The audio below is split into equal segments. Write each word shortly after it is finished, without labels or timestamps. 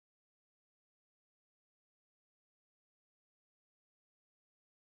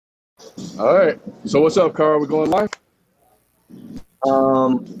All right. So what's up, Carl? We going live?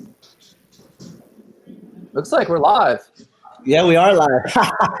 Um, Looks like we're live. yeah, we are live.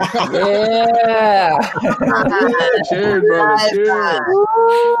 Yeah. Cheers, brother. Cheers.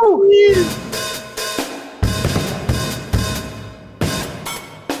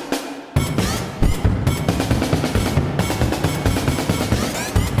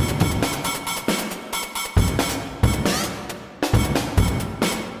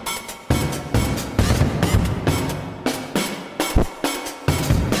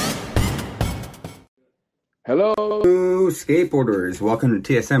 Hello. Skateboarders, welcome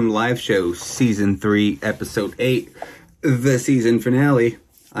to TSM Live Show Season 3, Episode 8, the season finale.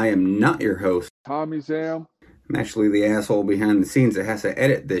 I am not your host. Tommy Zam. I'm actually the asshole behind the scenes that has to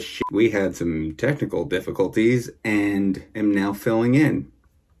edit this shit. We had some technical difficulties and am now filling in.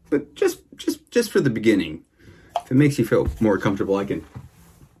 But just for the beginning. If it makes you feel more comfortable, I can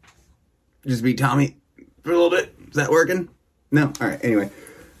just be Tommy for a little bit. Is that working? No? Alright, anyway.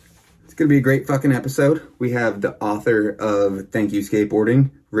 It's going to be a great fucking episode. We have the author of Thank You Skateboarding,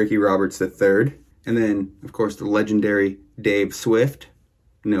 Ricky Roberts III. And then, of course, the legendary Dave Swift.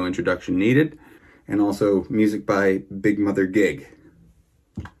 No introduction needed. And also music by Big Mother Gig.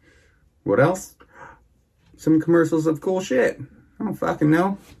 What else? Some commercials of cool shit. I don't fucking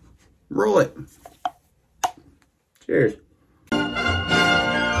know. Roll it. Cheers.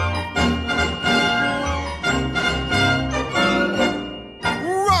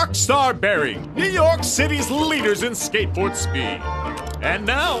 Rockstar Bearing, New York City's leaders in skateboard speed. And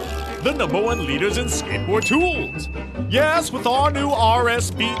now, the #1 leaders in skateboard tools. Yes, with our new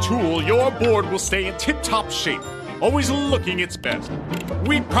RSB tool, your board will stay in tip-top shape, always looking its best.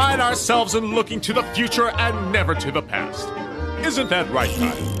 We pride ourselves in looking to the future and never to the past. Isn't that right,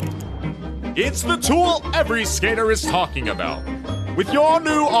 guys? It's the tool every skater is talking about. With your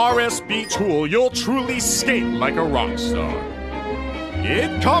new RSB tool, you'll truly skate like a rock star.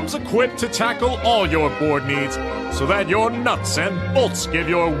 It comes equipped to tackle all your board needs so that your nuts and bolts give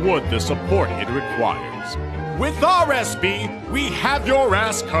your wood the support it requires. With RSB, we have your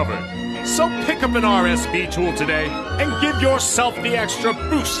ass covered. So pick up an RSB tool today and give yourself the extra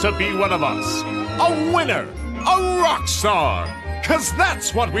boost to be one of us. A winner, a rock star, 'cause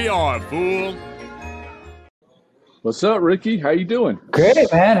that's what we are, fool. What's up, Ricky? How you doing?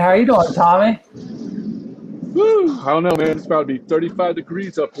 Great, man. How are you doing, Tommy? Woo. I don't know, man. It's about to be 35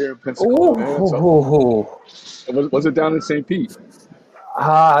 degrees up here in Pensacola, man. So, was it down in St. Pete?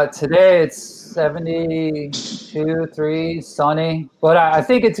 Today it's 72, 3, sunny. But I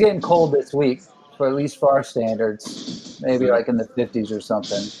think it's getting cold this week, at least for our standards. Maybe like in the 50s or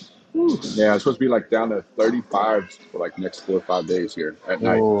something. Woo. Yeah, it's supposed to be like down to 35 for like next 4 or 5 days here at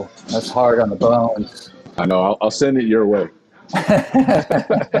night. Ooh, that's hard on the bones. I know. I'll send it your way. I'm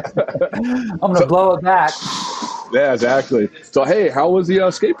going to blow it back. Yeah, exactly. So, hey, how was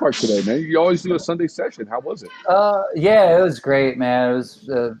the skate park today, man? You always do a Sunday session. How was it? Yeah, it was great, man. It was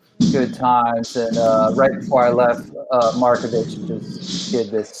good times. And right before I left, Markovich just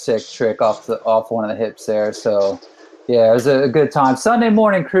did this sick trick off one of the hips there. So, yeah, it was a good time. Sunday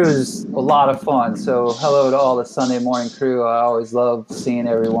morning crew is a lot of fun. So, hello to all the Sunday morning crew. I always love seeing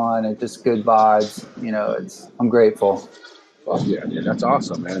everyone and just good vibes. You know, I'm grateful. Oh, yeah, that's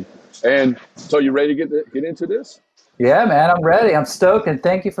awesome, man. And so you ready to get into this? Yeah, man, I'm ready. I'm stoked, and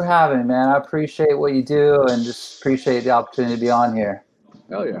thank you for having me, man. I appreciate what you do and just appreciate the opportunity to be on here.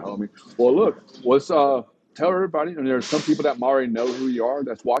 Hell yeah, homie. Well, look, tell everybody, and there's some people that already know who you are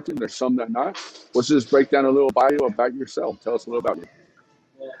that's watching. There's some that not. Let's just break down a little bio about yourself. Tell us a little about you.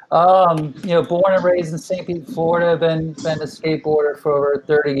 Born and raised in St. Pete, Florida. Been a skateboarder for over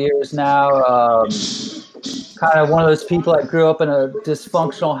 30 years now. Kind of one of those people that grew up in a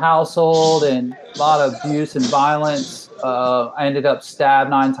dysfunctional household and a lot of abuse and violence. I ended up stabbed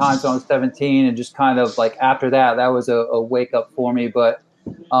 9 times when I was 17, and just kind of like after that was a wake up for me. But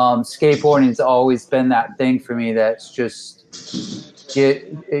skateboarding's always been that thing for me that's just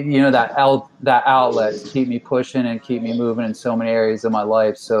that outlet to keep me pushing and keep me moving in so many areas of my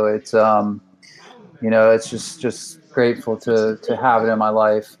life. So it's it's just grateful to have it in my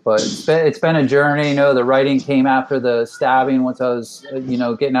life. But it's been a journey. The writing came after the stabbing. Once I was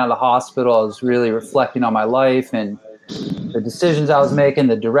getting out of the hospital, I was really reflecting on my life and the decisions I was making,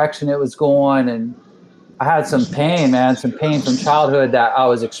 the direction it was going, and I had some pain from childhood that I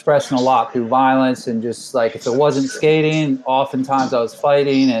was expressing a lot through violence, and just like if it wasn't skating, oftentimes I was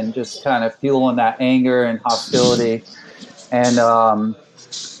fighting and just kind of fueling that anger and hostility. And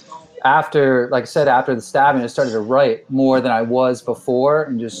after the stabbing, I started to write more than I was before,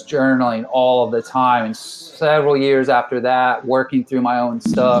 and just journaling all of the time. And several years after that, working through my own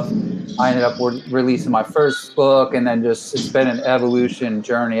stuff, I ended up releasing my first book, and then just it's been an evolution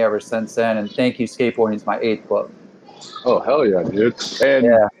journey ever since then. And Thank You Skateboarding is my 8th book. Oh, hell yeah, dude. And,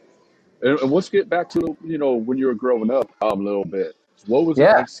 Yeah. and let's get back to, when you were growing up a little bit. What was it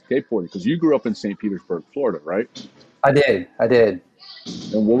Yeah. like skateboarding? Because you grew up in St. Petersburg, Florida, right? I did. And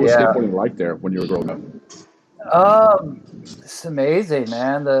what was skateboarding like there when you were growing up? It's amazing,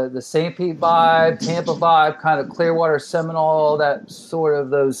 man. The St. Pete vibe, Tampa vibe, kind of Clearwater, Seminole, that sort of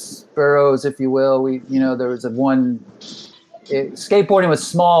those boroughs, if you will. There was skateboarding was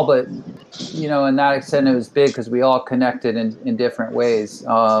small, but in that extent it was big because we all connected in different ways.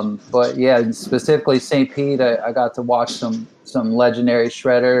 But yeah, specifically St. Pete, I got to watch some legendary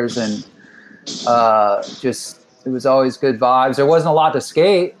shredders, and it was always good vibes. There wasn't a lot to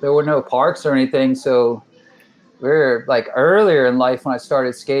skate. There were no parks or anything, so we were like earlier in life when I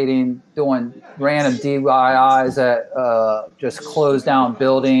started skating, doing random DIYs at just closed down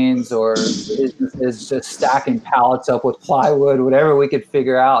buildings or businesses, just stacking pallets up with plywood, whatever we could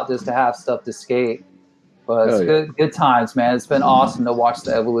figure out just to have stuff to skate. But it's good times, man. It's been awesome to watch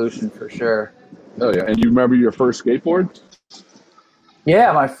the evolution for sure. Oh yeah. And you remember your first skateboard?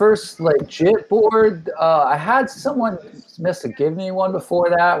 Yeah, my first legit board, I had someone must have given me one before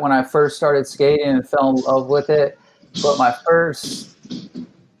that when I first started skating and fell in love with it. But my first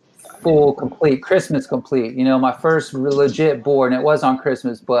full complete, Christmas complete, my first legit board, and it was on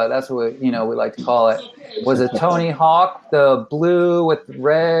Christmas, but that's what, we like to call it, was a Tony Hawk, the blue with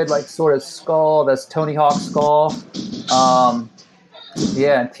red, sort of skull. That's Tony Hawk's skull. And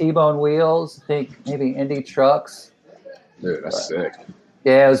T-bone wheels, I think maybe Indy trucks. Dude, that's sick.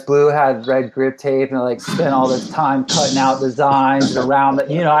 Yeah, it was blue, had red grip tape, and I spent all this time cutting out designs around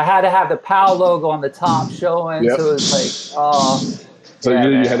it. I had to have the POW logo on the top showing, so it was So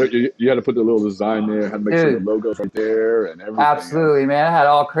you had to put the little design there, had to make sure the logo's right there and everything. Absolutely, man. I had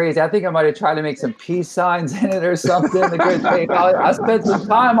all crazy. I think I might have tried to make some peace signs in it or something. The grip tape. I spent some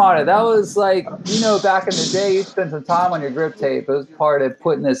time on it. That was back in the day, you spent some time on your grip tape. It was part of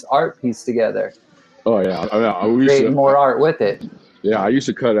putting this art piece together. Oh yeah, creating more art with it. Yeah, I used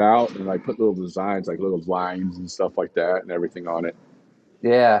to cut it out and put little designs, little lines and stuff like that and everything on it.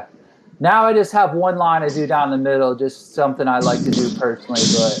 Yeah. Now I just have one line I do down the middle, just something I like to do personally.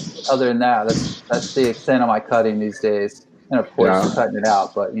 But other than that, that's the extent of my cutting these days. And of course, cutting it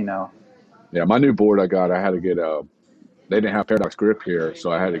out, but Yeah, my new board I had to get they didn't have Paradox grip here,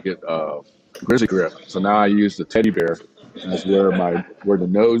 so I had to get Grizzly grip. So now I use the teddy bear. That's where the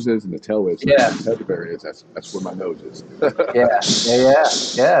nose is and the tail is. Yeah. The teddy bear is. That's where my nose is. Yeah.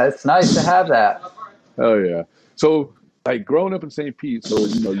 It's nice to have that. Oh yeah. So growing up in St. Pete, so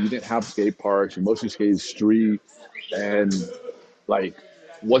you didn't have skate parks. You mostly skated street, and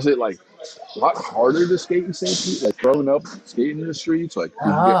was it a lot harder to skate in St. Pete? Growing up skating in the streets, did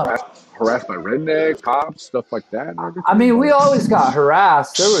you get harassed by rednecks, cops, stuff like that? I mean, we always got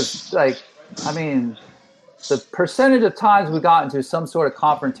harassed. There was the percentage of times we got into some sort of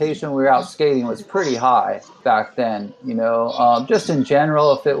confrontation when we were out skating was pretty high back then, just in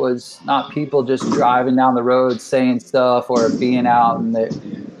general, if it was not people just driving down the road saying stuff or being out and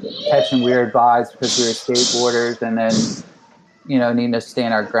catching weird vibes because we were skateboarders and then, needing to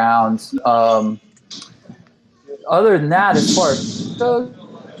stand our grounds. Other than that, as far as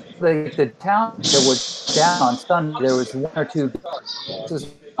the town that was down on Sunday, there was one or two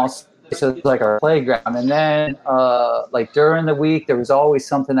so it's our playground. And then during the week, there was always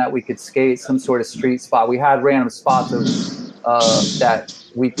something that we could skate, some sort of street spot. We had random spots that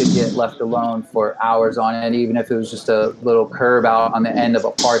we could get left alone for hours on end, even if it was just a little curb out on the end of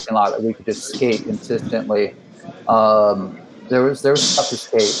a parking lot that we could just skate consistently. There was stuff to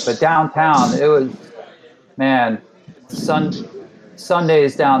skate. But downtown, it was, man,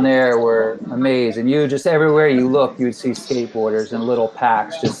 Sundays down there were amazing. You just everywhere you look, you would see skateboarders in little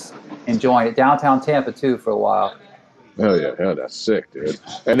packs just enjoying it. Downtown Tampa too for a while. Oh yeah, that's sick, dude.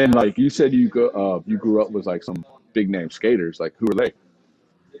 And then you said you grew up with some big name skaters. Who were they?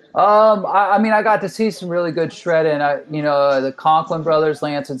 I got to see some really good shredding. The Conklin brothers,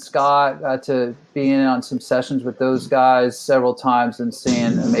 Lance and Scott, got to be in on some sessions with those guys several times and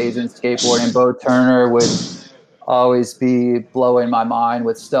seeing amazing skateboarding. Bo Turner would always be blowing my mind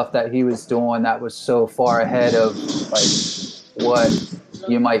with stuff that he was doing that was so far ahead of what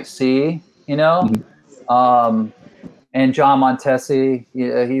you might see, and John Montesi,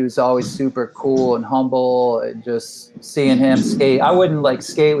 he was always super cool and humble, and just seeing him skate. I wouldn't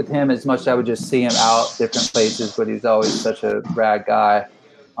skate with him as much as I would just see him out different places, but he was always such a rad guy.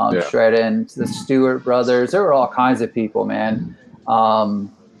 Shredding, the Stewart brothers, there were all kinds of people, man.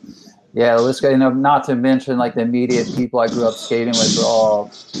 Let's go. Not to mention the immediate people I grew up skating with were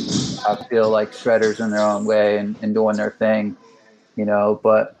all I feel like shredders in their own way and doing their thing, you know.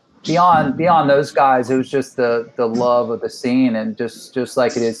 But beyond those guys, it was just the love of the scene, and just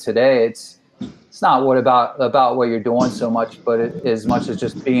like it is today. It's not about what you're doing so much, but as much as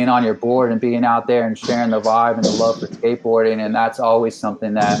just being on your board and being out there and sharing the vibe and the love for skateboarding. And that's always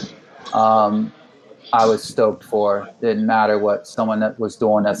something that I was stoked for. Didn't matter what someone that was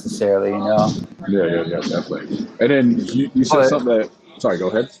doing necessarily, you know. Yeah, definitely. And then you said something that. Sorry, go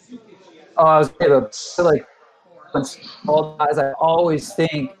ahead. I was like, all guys, I always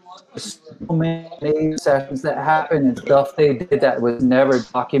think so many sessions that happened and stuff they did that was never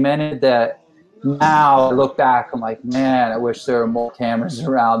documented, that now I look back, I'm like, man, I wish there were more cameras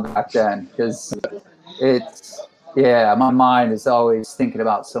around back then, because my mind is always thinking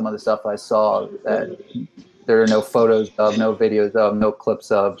about some of the stuff I saw that there are no photos of, no videos of, no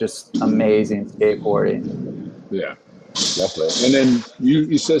clips of, just amazing skateboarding. Yeah, definitely. And then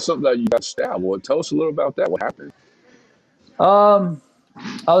you said something that you got stabbed. Well, tell us a little about that. What happened?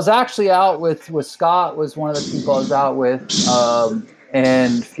 I was actually out with Scott, was one of the people I was out with,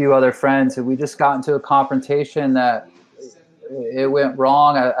 and a few other friends, and we just got into a confrontation that it went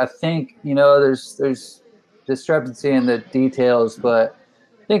wrong. I think, you know, there's discrepancy in the details, but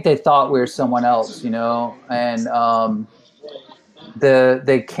I think they thought we were someone else, you know, and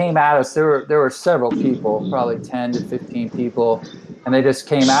they came at us. There were several people, probably 10 to 15 people, and they just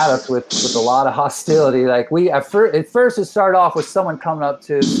came at us with a lot of hostility. Like at first it started off with someone coming up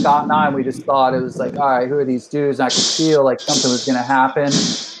to Scott and I, and we just thought it was like, all right, who are these dudes? And I could feel like something was going to happen.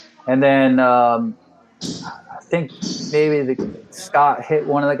 And then I think maybe Scott hit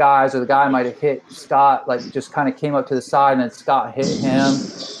one of the guys, or the guy might have hit Scott, like just kind of came up to the side, and then Scott hit him.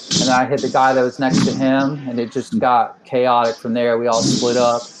 And then I hit the guy that was next to him, and it just got chaotic from there. We all split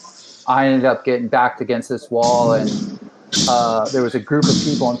up. I ended up getting backed against this wall, and there was a group of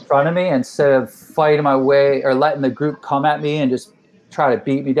people in front of me. Instead of fighting my way or letting the group come at me and just try to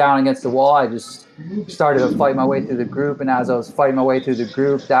beat me down against the wall, I just started to fight my way through the group. And as I was fighting my way through the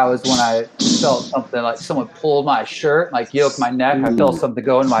group, that was when I felt something like someone pulled my shirt, like yoked my neck. I felt something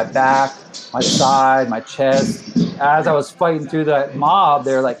go in my back, my side, my chest. As I was fighting through that mob,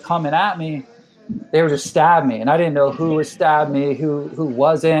 they were like coming at me. They were just stabbing me, and I didn't know who was stabbing me, who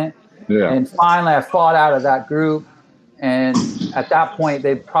wasn't. Yeah. And finally, I fought out of that group. And at that point,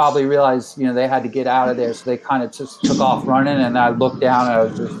 they probably realized, you know, they had to get out of there. So they kind of just took off running. And I looked down, and I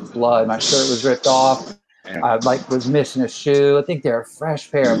was just blood. My shirt was ripped off. I was missing a shoe. I think they're a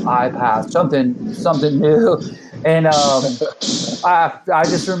fresh pair of eye pads, something new. And I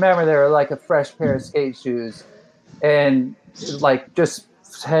just remember they were like a fresh pair of skate shoes, and like just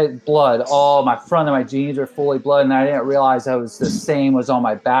had blood. All my front of my jeans were fully blood, and I didn't realize I was the same was on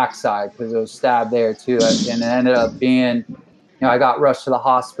my backside because it was stabbed there too. And it ended up being, you know, I got rushed to the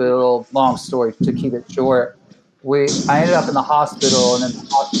hospital. Long story to keep it short, I ended up in the hospital, and in the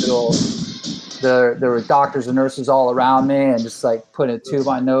hospital there were doctors and nurses all around me, and just like putting a tube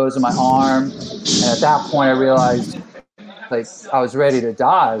on my nose and my arm. And at that point, I realized, like, I was ready to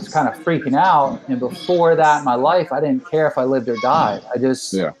die. I was kind of freaking out. And before that in my life, I didn't care if I lived or died. I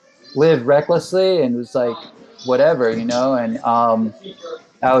just lived recklessly and was like, whatever, you know. And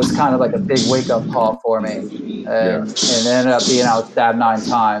that was kind of like a big wake up call for me. And it ended up being I was stabbed 9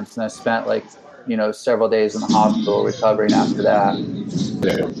 times, and I spent like, you know, several days in the hospital recovering after that.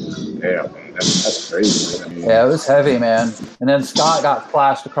 Yeah, man, that's crazy. I mean, yeah, it was heavy, man. And then Scott got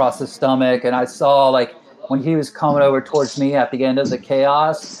flashed across the stomach, and I saw, like, when he was coming over towards me at the end of the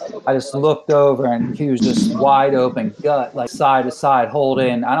chaos, I just looked over, and he was just wide open, gut, like side to side,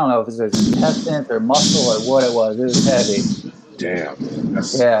 holding, I don't know if it was intestines or muscle or what it was. It was heavy. Damn.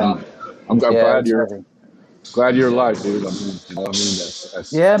 I'm glad you're alive, dude. I mean, you know what I mean?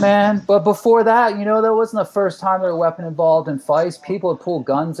 That's yeah, man. But before that, you know, that wasn't the first time there were weapon involved in fights. People would pull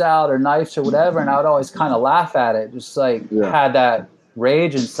guns out or knives or whatever, and I would always kind of laugh at it. Just like had that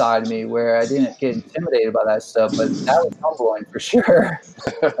rage inside me where I didn't get intimidated by that stuff, but that was humbling for sure.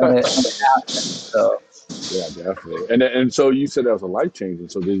 when it happened, so. Yeah, definitely. And so you said that was a life changing.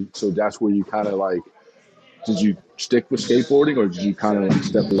 So that's where you kind of like, did you stick with skateboarding, or did you kind of like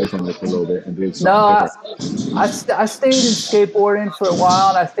step away from it for a little bit and did something different? I stayed in skateboarding for a while,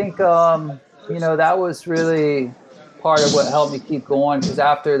 and I think you know, that was really part of what helped me keep going, because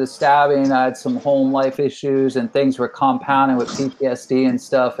after the stabbing, I had some home life issues, and things were compounding with PTSD and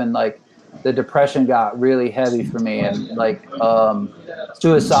stuff, and like the depression got really heavy for me, and like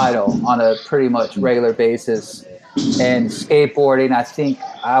suicidal on a pretty much regular basis. And skateboarding, I think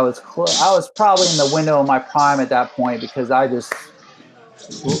I was probably in the window of my prime at that point, because I was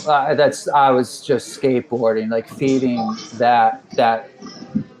just skateboarding, like feeding that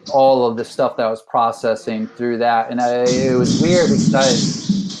all of the stuff that I was processing through that. And it was weird because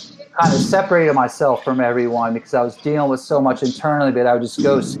I kind of separated myself from everyone because I was dealing with so much internally, but I would just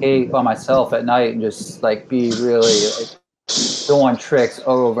go skate by myself at night and just like be really like doing tricks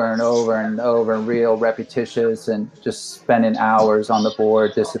over and over and over and real repetitious and just spending hours on the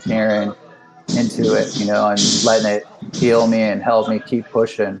board, disappearing into it, you know, and letting it heal me and help me keep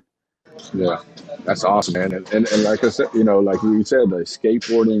pushing. Yeah, that's awesome, man. And like I said, you know, like you said, like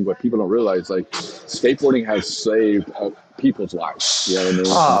skateboarding, what people don't realize, like skateboarding has saved people's lives. You know what I mean?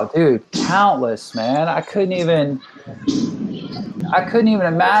 Oh, dude, countless, man. I couldn't even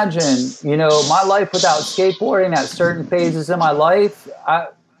imagine, you know, my life without skateboarding at certain phases in my life.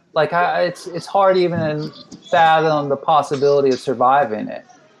 It's hard even to fathom the possibility of surviving it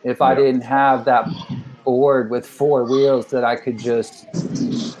if I didn't have that board with 4 wheels that I could just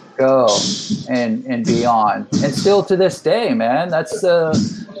go and be on. And still to this day, man, that's I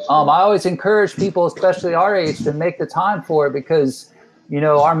always encourage people, especially our age, to make the time for it because, you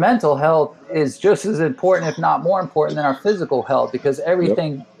know, our mental health is just as important, if not more important, than our physical health because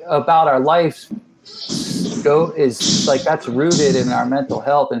everything about our life is like that's rooted in our mental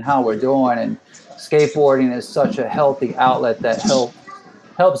health and how we're doing. And skateboarding is such a healthy outlet that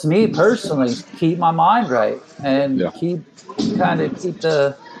helps me personally keep my mind right and keep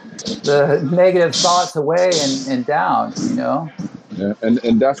the negative thoughts away and down, you know? Yeah.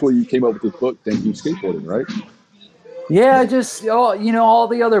 And that's where you came up with this book, Thank You Skateboarding, right? Yeah, just, you know, all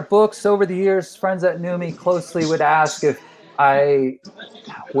the other books over the years, friends that knew me closely would ask if I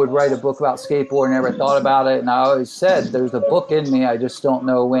would write a book about skateboarding, never thought about it. And I always said, there's a book in me. I just don't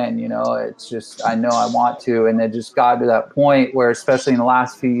know when, you know, it's just, I know I want to. And it just got to that point where, especially in the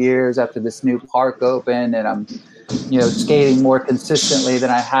last few years after this new park opened and I'm, you know, skating more consistently than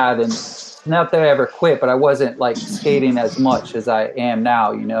I had. And not that I ever quit, but I wasn't like skating as much as I am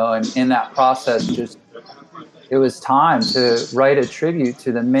now, you know, and in that process, just, it was time to write a tribute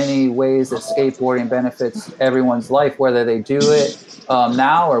to the many ways that skateboarding benefits everyone's life, whether they do it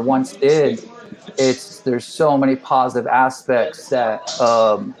now or once did. There's so many positive aspects that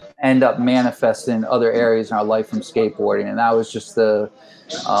end up manifesting in other areas in our life from skateboarding. And that was just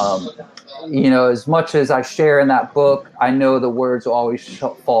you know, as much as I share in that book, I know the words will always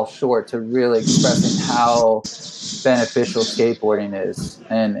fall short to really expressing how beneficial skateboarding is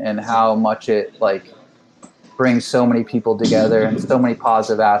and how much it like brings so many people together and so many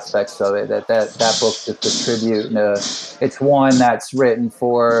positive aspects of it that book's just a tribute. And it's one that's written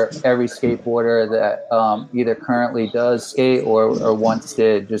for every skateboarder that either currently does skate or once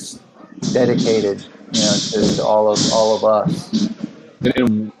did, just dedicated, you know, to all of us.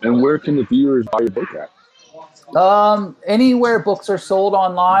 And where can the viewers buy your book at? Anywhere books are sold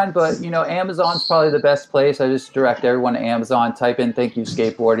online, but you know, Amazon's probably the best place. I just direct everyone to Amazon, type in Thank You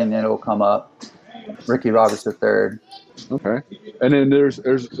Skateboarding, and it'll come up. Ricky Roberts III. Okay. And then there's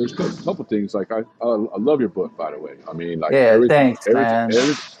a couple things like I love your book, by the way. I mean, like thanks, man.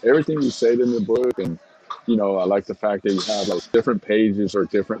 Everything you said in the book, and you know, I like the fact that you have like different pages or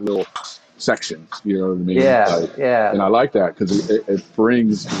different little sections. You know what I mean? Yeah. And I like that because it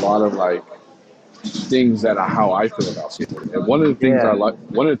brings a lot of like things that are how I feel about skateboarding. And one of the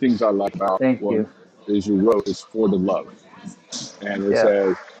things I like about what you wrote is for the love, and it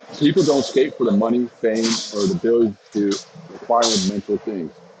says, people don't skate for the money, fame, or the ability to acquire mental things.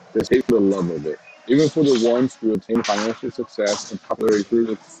 They skate for the love of it. Even for the ones who attain financial success and popularity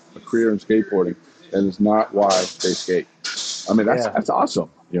through a career in skateboarding, that is not why they skate. I mean, that's awesome.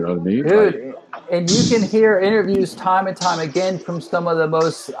 You know what I mean? Dude, and you can hear interviews time and time again from some of the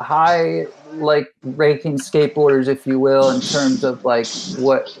most high, like, ranking skateboarders, if you will, in terms of, like,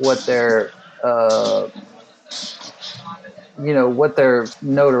 what their you know, what their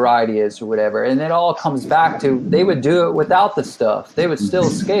notoriety is or whatever. And it all comes back to, they would do it without the stuff. They would still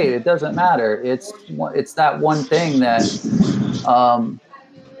skate. It doesn't matter. It's that one thing that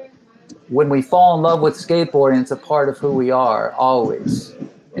when we fall in love with skateboarding, it's a part of who we are always.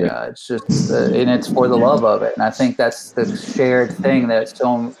 Yeah, it's just, and it's for the love of it. And I think that's the shared thing that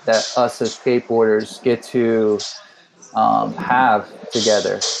us as skateboarders get to have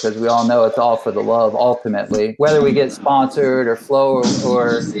together, because we all know it's all for the love ultimately, whether we get sponsored or flow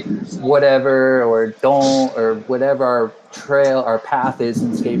or whatever, or don't, or whatever our path is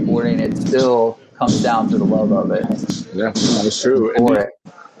in skateboarding, it still comes down to the love of it. Yeah, that's true.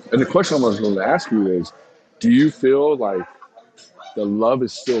 And the question I was going to ask you is, do you feel like the love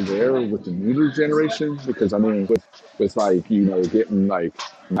is still there with the newer generation? Because I mean, with like, you know, getting like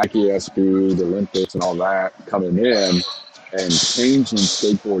Nike SB, the Olympics and all that coming in and changing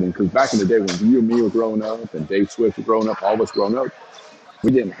skateboarding, because back in the day when you and me were growing up and Dave Swift were growing up, all of us growing up,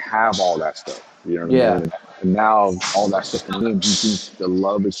 we didn't have all that stuff. You know what Yeah. I mean? And now all that stuff coming in. Do you think the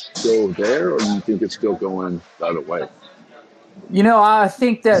love is still there, or do you think it's still going the other way? I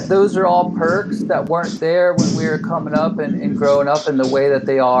think that those are all perks that weren't there when we were coming up and growing up in the way that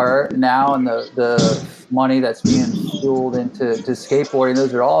they are now, and the money that's being fueled into skateboarding.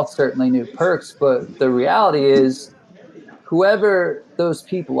 Those are all certainly new perks. But the reality is, whoever those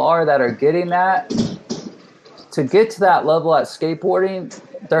people are that are getting that, to get to that level at skateboarding,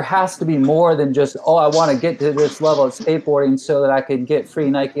 there has to be more than just, oh, I want to get to this level at skateboarding so that I can get free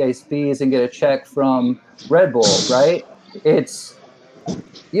Nike Ice Bees and get a check from Red Bull, right?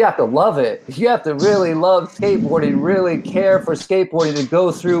 You have to love it. You have to really love skateboarding, really care for skateboarding to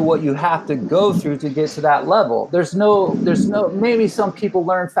go through what you have to go through to get to that level. There's no, maybe some people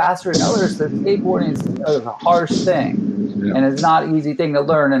learn faster than others, but skateboarding is a harsh thing. Yeah. And it's not an easy thing to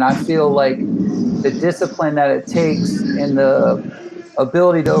learn. And I feel like the discipline that it takes and the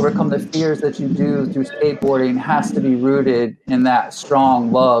ability to overcome the fears that you do through skateboarding has to be rooted in that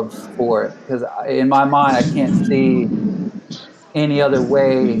strong love for it. Because in my mind, I can't see any other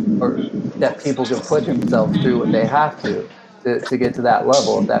way or that people can put themselves through what they have to get to that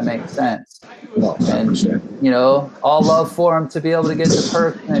level, if that makes sense. No, and all love for them to be able to get the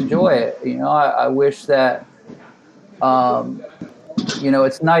perks and enjoy it. I wish that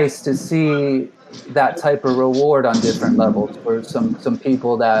it's nice to see that type of reward on different levels for some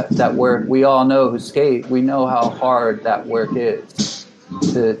people that work. We all know who skate, we know how hard that work is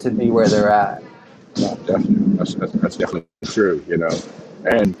to be where they're at. No, definitely. That's definitely true,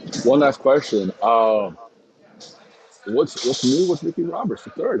 And one last question. What's new with Ricky Roberts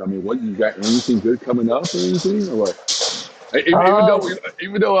III? I mean, what, you got anything good coming up or anything, or what?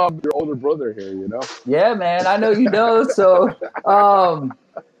 Even though I'm your older brother here, Yeah, man, I know you know. So,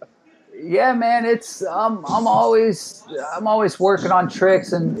 yeah, man, it's I'm always working on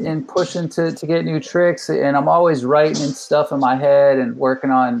tricks and pushing to get new tricks, and I'm always writing stuff in my head and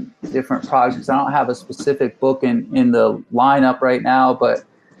working on different projects. I don't have a specific book in the lineup right now, but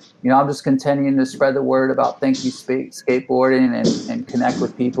I'm just continuing to spread the word about Thank You Skateboarding and connect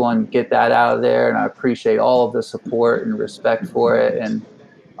with people and get that out of there. And I appreciate all of the support and respect for it and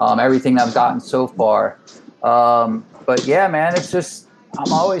everything I've gotten so far. But yeah, man, it's just,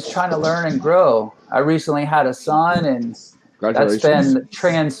 I'm always trying to learn and grow. I recently had a son, and that's been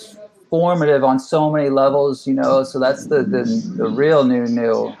transformative on so many levels, so that's the real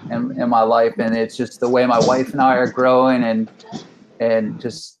new in my life. And it's just the way my wife and I are growing and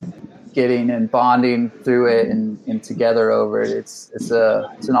just getting and bonding through it and together over it. It's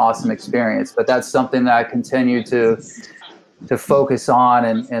an awesome experience. But that's something that I continue to focus on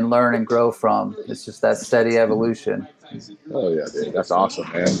and learn and grow from. It's just that steady evolution. Oh yeah, dude, that's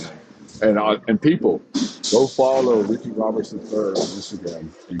awesome, man. And people, go follow Ricky Roberts III on Instagram.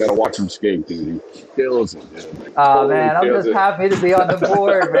 You gotta watch him skate, dude. He kills it, dude. Oh man, I'm just happy to be on the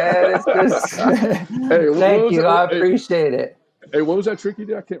board, man. It's just thank you. I appreciate it. Hey, what was that trick you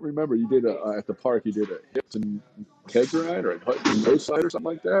did? I can't remember. You did at the park. You did a hips and keg ride or a nose slide or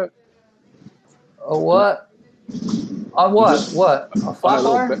something like that. A what? On what? What? A flat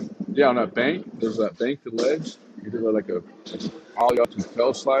bar? Yeah, on that bank. There's that bank to ledge. You did like a ollie up to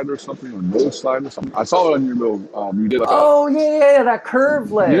tail slide or something, or nose slide or something. I saw it on your little. You did like that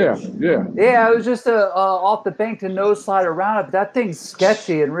curve ledge. Yeah. It was just a off the bank to nose slide around it. But that thing's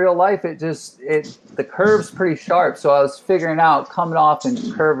sketchy in real life. The curve's pretty sharp. So I was figuring out coming off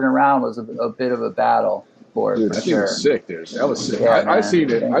and curving around was a bit of a battle. Dude, that thing was sick, dude. That was sick. Yeah, I seen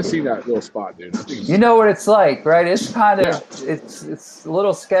it. I seen that little spot, dude. You know what it's like, right? It's kind of it's a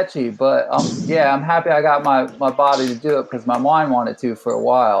little sketchy, but I'm happy I got my body to do it because my mind wanted to for a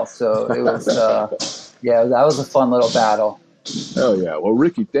while. So it was that was a fun little battle. Oh yeah. Well,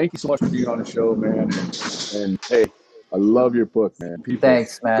 Ricky, thank you so much for being on the show, man. And hey, I love your book, man. People,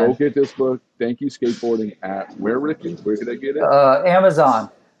 thanks, man. Go get this book. Thank You Skateboarding at where, Ricky? Where can they get it? Amazon.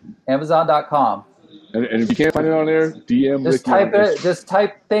 Amazon.com. And if you can't find it on there, DM Ricky. Just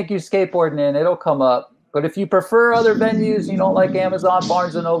type Thank You Skateboarding in. It'll come up. But if you prefer other venues, you don't like Amazon,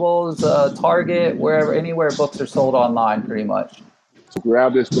 Barnes & Nobles, Target, anywhere books are sold online pretty much. So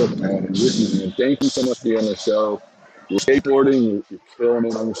grab this book, man. And Ricky, man, thank you so much for being on the show. You're skateboarding. You're killing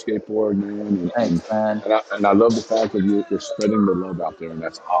it on your skateboard, man. Thanks, man. And I love the fact that you're spreading the love out there, and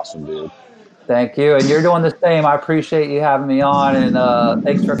that's awesome, dude. Thank you. And you're doing the same. I appreciate you having me on. And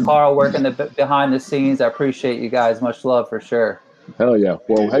thanks for Carl working behind the scenes. I appreciate you guys. Much love for sure. Hell yeah.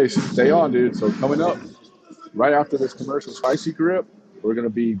 Well, hey, stay on, dude. So coming up right after this commercial Spicy Grip, we're going to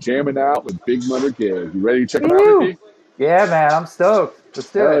be jamming out with Big Mother Gig. You ready to check it out, Ricky? Yeah, man. I'm stoked.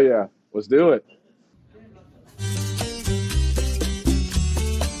 Let's do it. Hell yeah. Let's do it.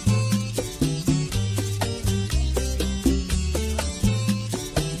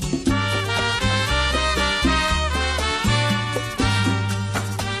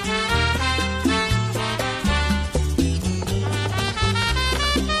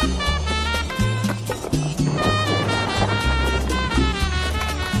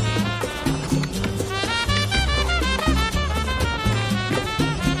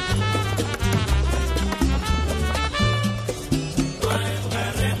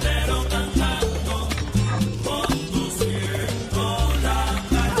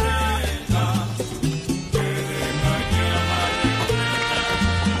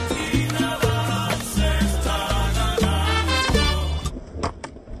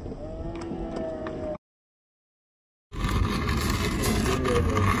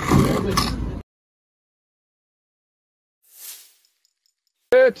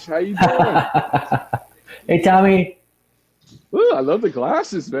 Rich. How you doing? Hey, Tommy. Ooh, I love the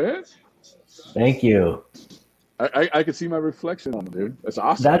glasses, man. Thank you. I can see my reflection on them, dude. That's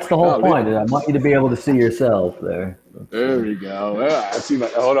awesome. That's the whole point. I want you to be able to see yourself there. There we go. I see my.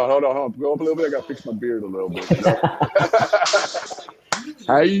 Hold on. Go up a little bit. I got to fix my beard a little bit.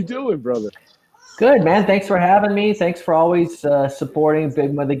 How you doing, brother? Good, man. Thanks for having me. Thanks for always supporting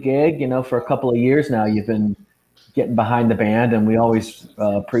Big Mother Gig. You know, for a couple of years now, you've been getting behind the band, and we always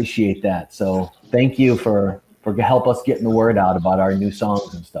appreciate that. So thank you for help us getting the word out about our new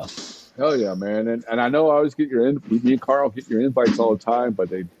songs and stuff. Hell yeah, man. And I know I always get me and Carl get your invites all the time, but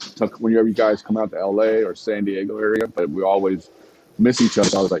they took whenever you guys come out to LA or San Diego area, but we always miss each other.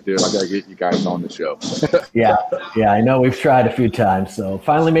 So I was like, dude, I got to get you guys on the show. Yeah, I know we've tried a few times, so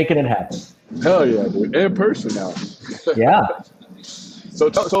finally making it happen. Hell yeah, dude. In person now. Yeah.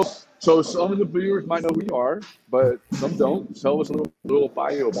 So some of the viewers might know who you are, but some don't. Tell us a little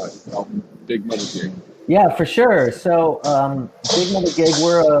bio about Big Mother Gig. Yeah, for sure. So Big Mother Gig,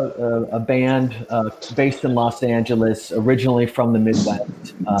 we're a band based in Los Angeles, originally from the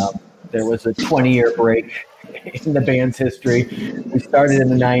Midwest. There was a 20-year break in the band's history. We started in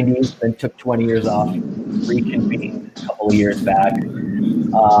the 90s, then took 20 years off, reconvened a couple of years back.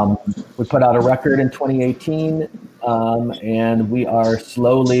 We put out a record in 2018, and we are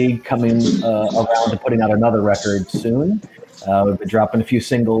slowly coming around to putting out another record soon. We've been dropping a few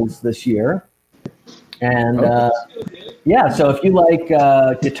singles this year. And so if you like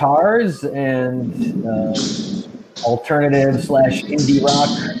guitars and alternative / indie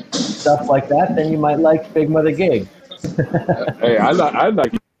rock stuff like that, then you might like Big Mother Gig. Hey, I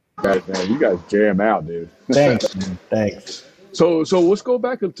like you guys, man. You guys jam out, dude. Thanks. So let's go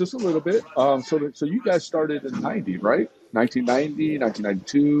back just a little bit. So you guys started in 90, right? 1990,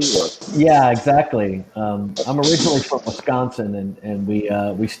 1992? Yeah, exactly. I'm originally from Wisconsin, and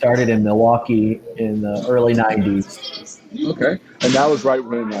we started in Milwaukee in the early 90s. Okay. And that was right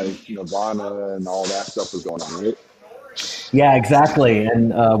when Nirvana and all that stuff was going on, right? Yeah, exactly.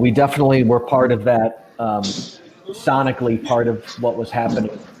 And we definitely were part of that, sonically part of what was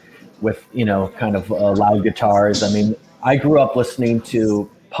happening with, kind of loud guitars. I mean, I grew up listening to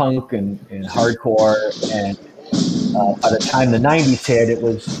punk and hardcore, and by the time the 90s hit, it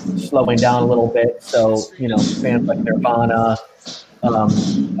was slowing down a little bit. So, bands like Nirvana,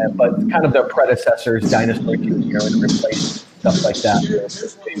 but kind of their predecessors, Dinosaur Jr. and Replacement, stuff like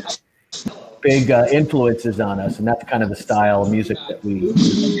that. Big influences on us, and that's kind of the style of music that we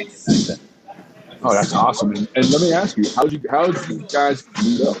make back then. Oh, that's awesome. And let me ask you, how did you guys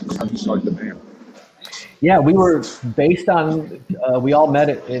meet up? How did you start the band? Yeah, we were based on, we all met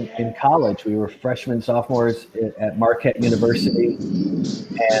in college. We were freshmen, sophomores at Marquette University,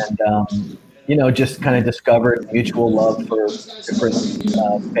 and, just kind of discovered mutual love for different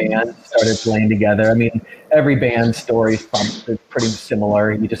bands, started playing together. I mean, every band story is probably pretty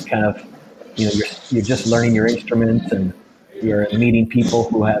similar. You just kind of, you're just learning your instruments, and you're meeting people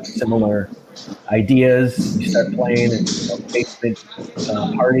who have similar ideas. You start playing at basement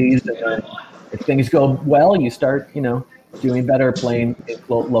parties, and then if things go well, you start, doing better, playing in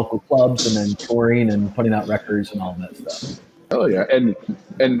local clubs, and then touring and putting out records and all that stuff. Oh yeah,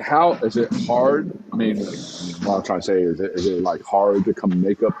 and how is it hard? I mean, what I'm trying to say is it like hard to come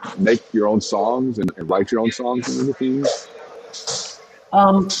make your own songs and write your own songs and everything?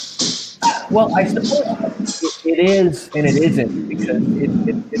 Well, I suppose it is and it isn't, because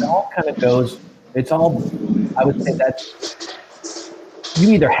it all kind of goes. It's all, I would say that's, you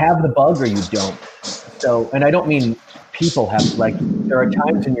either have the bug or you don't. So, and I don't mean people have, there are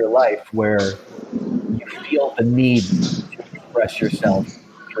times in your life where you feel the need to express yourself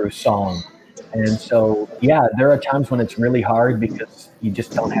through song. And so, yeah, there are times when it's really hard because you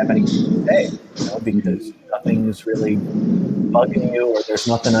just don't have anything to say, because nothing is really bugging you, or there's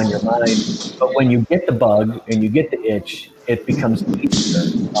nothing on your mind. But when you get the bug and you get the itch, it becomes easier.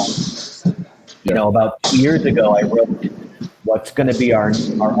 About 2 years ago, I wrote what's going to be our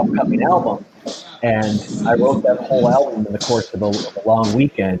upcoming album. And I wrote that whole album in the course of a long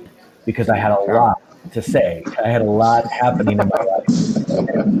weekend because I had a lot to say. I had a lot happening in my life, and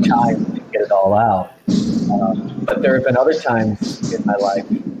it was time to get it all out. But there have been other times in my life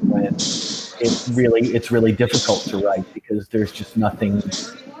when it's really difficult to write because there's just nothing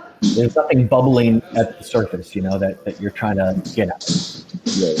bubbling at the surface, that you're trying to get at.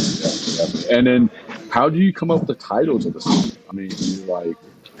 Yeah. And then how do you come up with the titles of the song? I mean,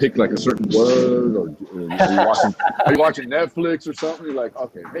 pick like a certain word, or are you watching Netflix or something? You're like,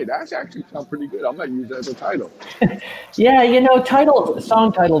 okay, hey, that's actually sounds pretty good. I might use that as a title. Yeah,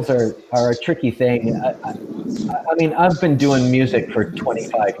 song titles are a tricky thing. I mean, I've been doing music for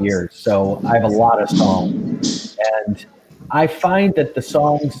 25 years, so I have a lot of songs, and I find that the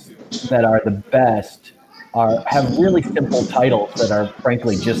songs that are the best have really simple titles that are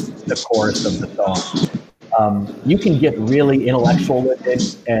frankly just the chorus of the song. You can get really intellectual with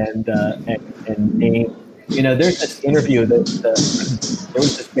it and name. There's this interview that there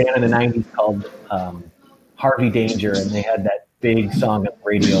was this band in the '90s called Harvey Danger, and they had that big song on the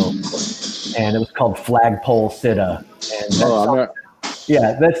radio, and it was called Flagpole Sitta.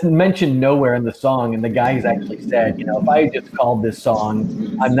 And that's mentioned nowhere in the song. And the guys actually said, if I had just called this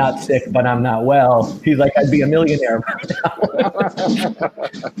song "I'm Not Sick, But I'm Not Well," he's like, I'd be a millionaire right now.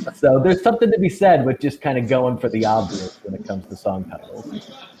 So there's something to be said with just kind of going for the obvious when it comes to song titles.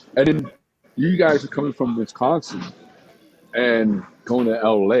 And then you guys are coming from Wisconsin and going to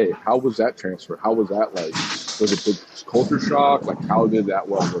LA. How was that transfer? How was that like? Was it big culture shock? Like, how did that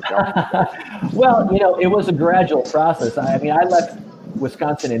work out? Well, it was a gradual process. I mean, I left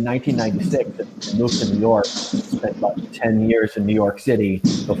Wisconsin in 1996 and moved to New York. Spent about 10 years in New York City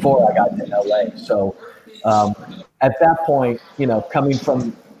before I got to LA. So at that point, coming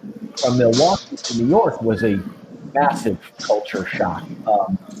from Milwaukee to New York was a massive culture shock.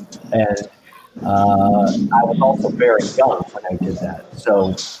 And I was also very young when I did that.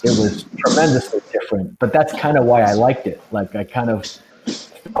 So it was tremendously different. But that's kind of why I liked it. Like, I kind of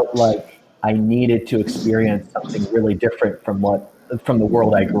felt like I needed to experience something really different from the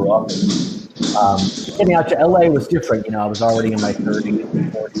world I grew up in. Getting out to LA was different. I was already in my 30s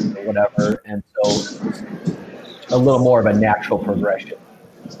and 40s or whatever. And so it was a little more of a natural progression.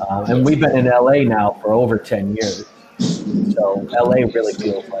 And we've been in LA now for over 10 years. So LA really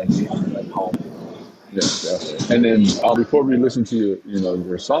feels like home. Yeah, definitely. And then before we listen to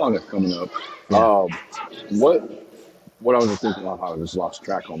your song that's coming up, what I was thinking, I just lost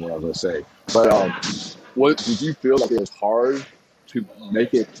track on what I was going to say. But what did you feel like it was hard to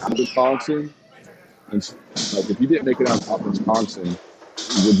make it out of Wisconsin? And like, if you didn't make it out of Wisconsin,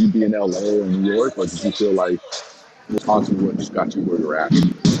 would you be in LA or New York, or did you feel like Wisconsin would just got you where you're at?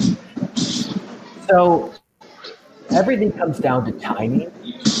 So everything comes down to timing,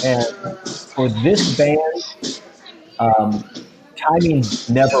 and for this band, timing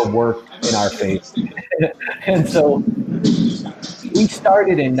never worked in our favor. And so we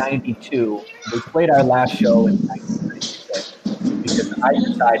started in '92. We played our last show in 1996 because I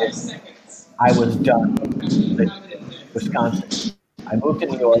decided I was done with Wisconsin. I moved to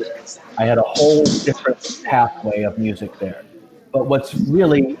New York. I had a whole different pathway of music there. But what's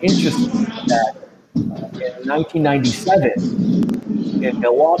really interesting is that in 1997, in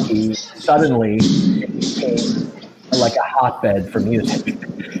Milwaukee, suddenly it became like a hotbed for music.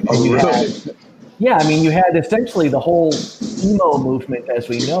 And you had essentially the whole emo movement as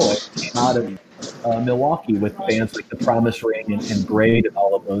we know it came out of Milwaukee with bands like The Promise Ring and Braid and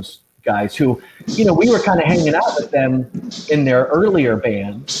all of those guys who, we were kind of hanging out with them in their earlier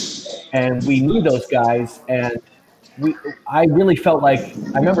bands, and we knew those guys, and I really felt like,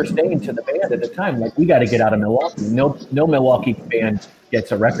 I remember saying to the band at the time, like, we got to get out of Milwaukee. No Milwaukee band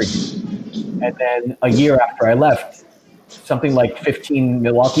gets a record deal. And then a year after I left, something like 15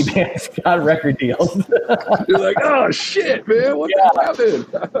 Milwaukee bands got record deals. You're like, oh shit, man, what happened?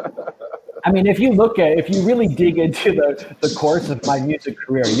 I mean, if you really dig into the course of my music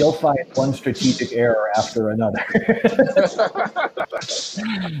career, you'll find one strategic error after another.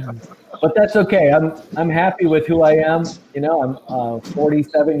 But that's okay. I'm happy with who I am. I'm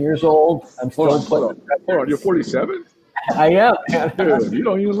 47 years old. I'm still Hold on, you're 47? I am. Dude, you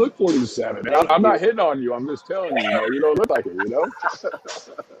don't even look 47. I'm not hitting on you. I'm just telling you, you don't look like it,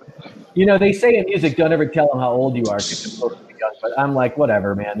 They say in music, don't ever tell them how old you are because you're supposed to be young. But I'm like,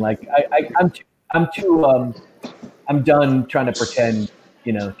 whatever, man. Like, I'm done trying to pretend,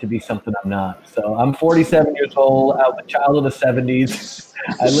 to be something I'm not. So I'm 47 years old. I'm a child of the 70s.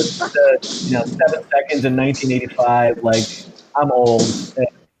 I listened to, 7 Seconds in 1985. Like, I'm old. And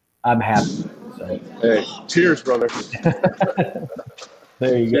I'm happy. So. Hey, cheers, brother.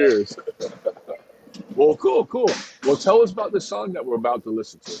 There you cheers. Go. Well, cool. Well, tell us about the song that we're about to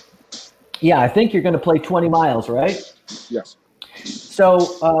listen to. Yeah, I think you're going to play 20 Miles, right? Yes.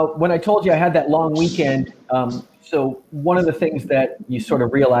 So when I told you I had that long weekend, so one of the things that you sort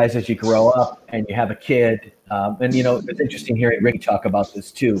of realize as you grow up and you have a kid, and it's interesting hearing Ricky talk about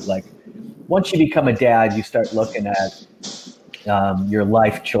this too. Like, once you become a dad, you start looking at your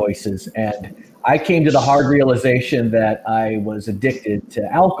life choices. And I came to the hard realization that I was addicted to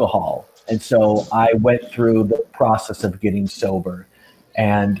alcohol. And so I went through the process of getting sober.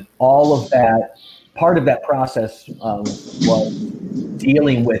 And all of that, part of that process was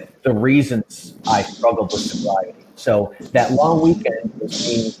dealing with the reasons I struggled with sobriety. So that long weekend was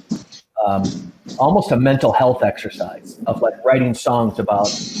being almost a mental health exercise of like writing songs about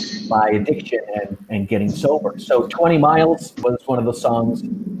my addiction and getting sober. So 20 Miles was one of the songs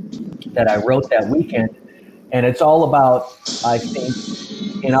that I wrote that weekend. And it's all about, I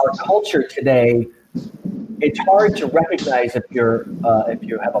think, in our culture today, it's hard to recognize if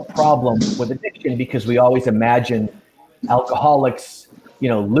you have a problem with addiction because we always imagine alcoholics,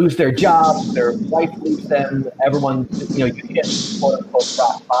 lose their job, their wife leaves them, everyone, you hit quote unquote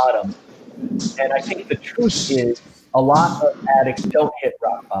rock bottom. And I think the truth is a lot of addicts don't hit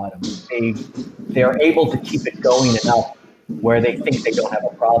rock bottom. They're able to keep it going enough where they think they don't have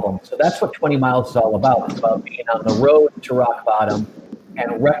a problem. So that's what 20 Miles is all about. It's about being on the road to rock bottom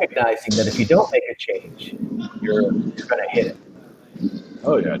and recognizing that if you don't make a change, you're going to hit it.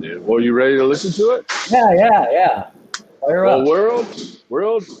 Oh, yeah, dude. Well, you ready to listen to it? Yeah. Fire up.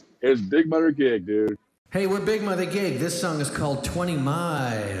 World is Big Mother Gig, dude. Hey, we're Big Mother Gig. This song is called 20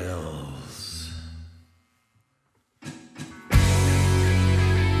 Miles.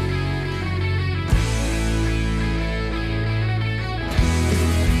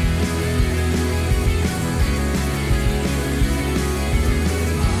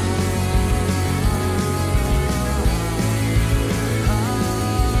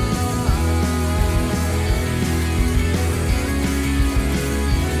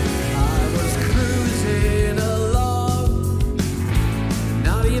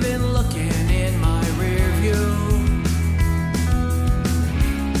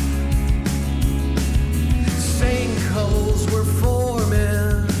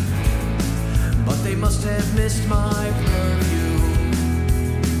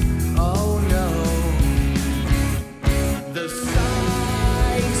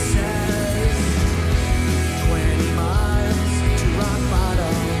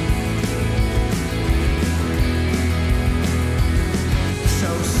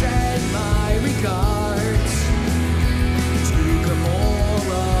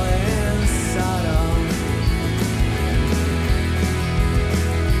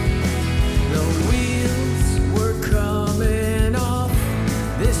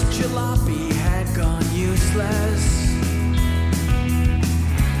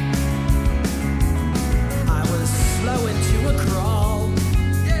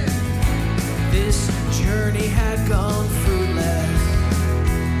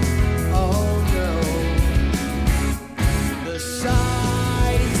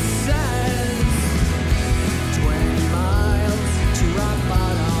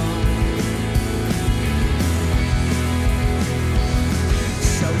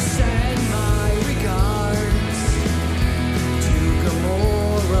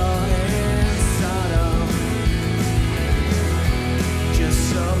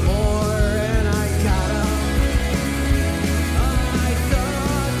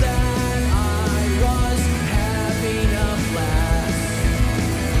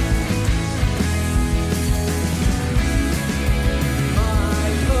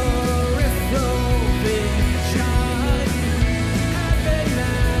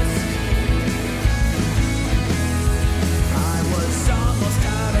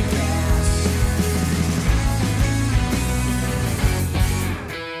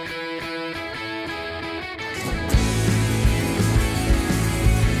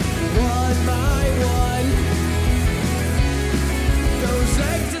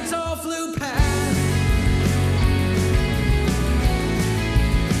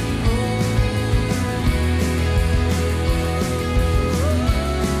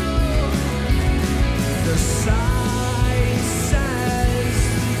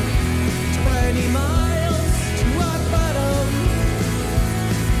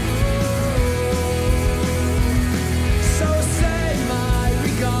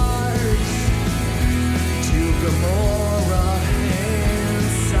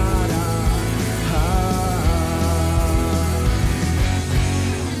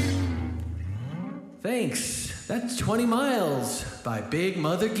 Thanks. That's 20 Miles by Big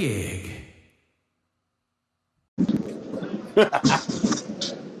Mother Gig. But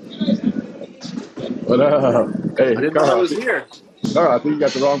hey, I didn't know I was here. Carl, I think you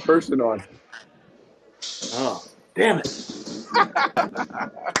got the wrong person on. Oh, damn it.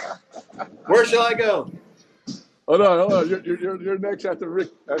 Where shall I go? Hold on. You're next after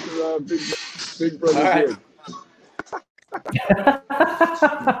Rick, after Big Brother All right. Gig.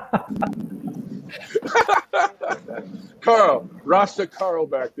 Carl, Rasta Carl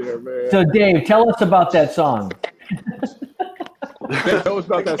back there, man. So, Dave, tell us about that song. Tell us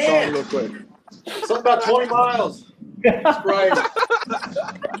about that song real quick. Something about 20 miles. Sprite.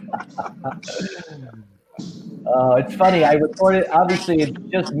 It's funny. I recorded. Obviously, it's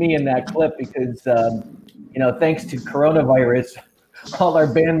just me in that clip because, thanks to coronavirus, all our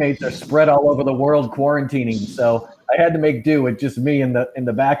bandmates are spread all over the world quarantining. So I had to make do with just me in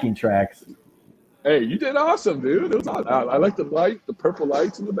the backing tracks. Hey, you did awesome, dude. It was awesome. I like the purple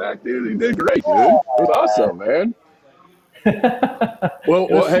lights in the back, dude. You did great, dude. It was awesome, man.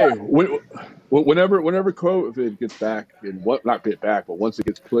 Well, hey, whenever COVID gets back, and not get back, but once it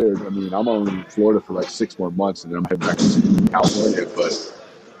gets cleared, I mean, I'm only in Florida for like 6 more months, and then I'm heading back to California. But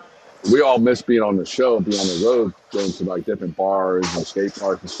we all miss being on the show, being on the road, going to like different bars and skate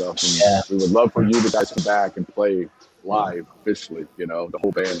parks and stuff. And we would love for you guys to come back and play live officially, the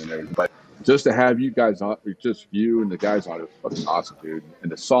whole band and everything. But just to have you guys on, just you and the guys on it was fucking awesome, dude.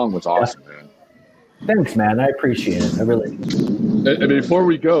 And the song was awesome, man. Thanks, man. I appreciate it. I really do. And before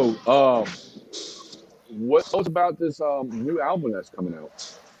we go, what's about this new album that's coming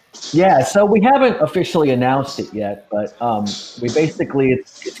out? Yeah, so we haven't officially announced it yet, but we basically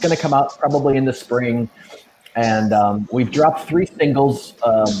it's going to come out probably in the spring, and we've dropped 3 singles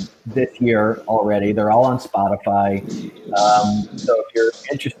this year already. They're all on Spotify. So if you're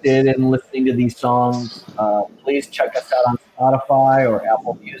interested in listening to these songs, please check us out on Spotify or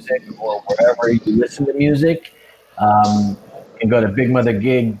Apple Music or wherever you listen to music. You can go to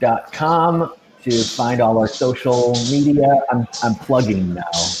bigmothergig.com to find all our social media. I'm plugging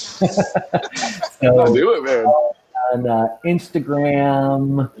now. So do it, man. On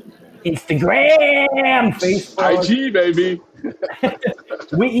Instagram, Facebook, IG, baby.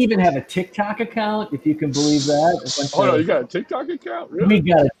 We even have a TikTok account, if you can believe that. Oh no, you got a TikTok account? Really? We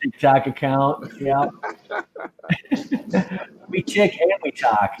got a TikTok account. Yeah. We chick and we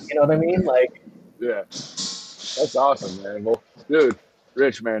talk. You know what I mean? Like. Yeah. That's awesome, man. Well, dude,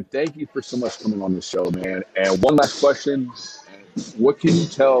 Rich, man, thank you for so much coming on the show, man. And one last question. What can you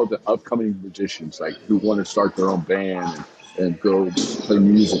tell the upcoming musicians, like, who want to start their own band and go play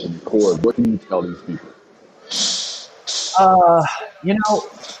music and record? What can you tell these people?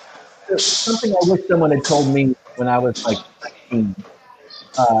 Something I wish someone had told me when I was like 16.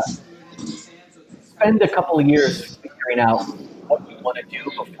 Spend a couple of years figuring out what you want to do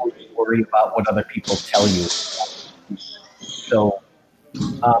before you worry about what other people tell you. So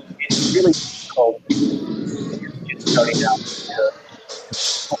it's really difficult when you're just starting out to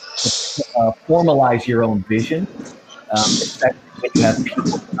formalize your own vision, especially when you have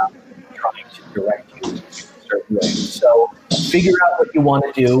people trying to direct you in a certain way. So figure out what you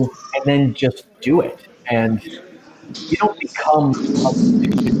want to do and then just do it. And you don't become a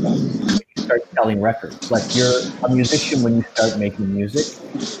musician when you start selling records. Like, you're a musician when you start making music.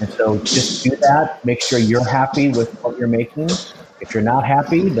 And so just do that. Make sure you're happy with what you're making. If you're not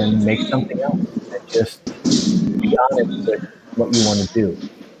happy, then make something else. And just be honest with what you want to do.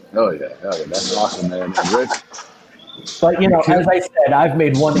 Oh, yeah. That's awesome, man. And Rich. But, as I said, I've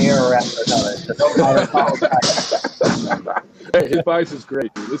made one error after another. So don't apologize. Hey, his advice is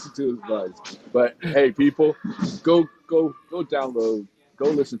great, dude. Listen to his advice. But hey, people, go download, go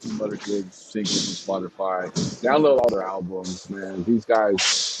listen to Mother Gigs singles on Spotify. Download all their albums, man. These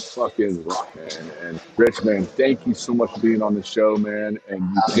guys fucking rock, man. And Rich, man, thank you so much for being on the show, man. And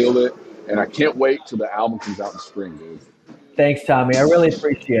you killed it. And I can't wait till the album comes out in spring, dude. Thanks, Tommy. I really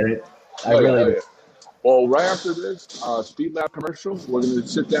appreciate it. I really do. Well, right after this Speed Lab commercial, we're going to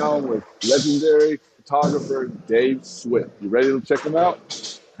sit down with legendary photographer Dave Swift. You ready to check him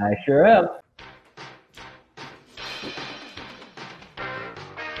out? I sure am.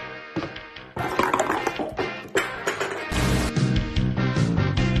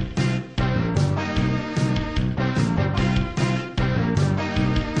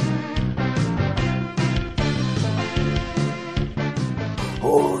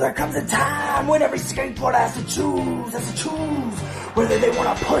 Oh, there comes a time when every skateboarder has to choose whether they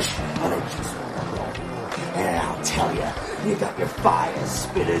want to push or they just want to roll. And I'll tell you got your fire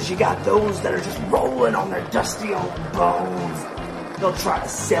spitters, you got those that are just rolling on their dusty old bones. They'll try to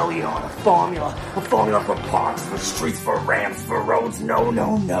sell you on a formula for parks, for streets, for ramps, for roads. No.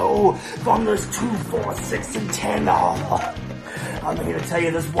 Formulas 2, 4, 6, and 10. Oh, I'm here to tell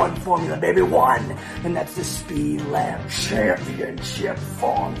you there's one formula, baby, one. And that's the Speed Lab Championship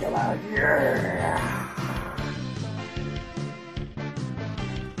formula. Yeah.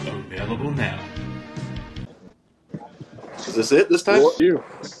 Available now. Is this it this time? You.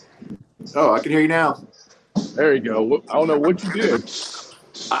 Oh, I can hear you now. There you go. I don't know what you did.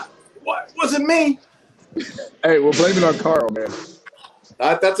 What? Wasn't me. Hey, we'll blame it on Carl, man.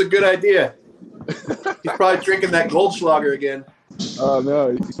 That's a good idea. He's probably drinking that Goldschlager again. Oh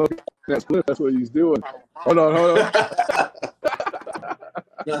no, he's smoking that split. That's what he's doing. Hold on.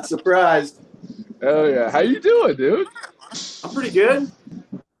 Not surprised. Hell yeah. How you doing, dude? I'm pretty good.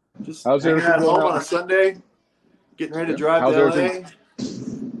 Just How's hanging everything out at home going on a Sunday, getting ready to drive How's to LA. everything?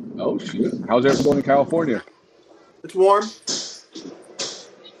 Oh shit. How's everything going in California? It's warm.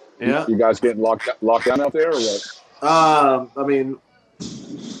 Yeah. You guys getting locked down out there or what? I mean,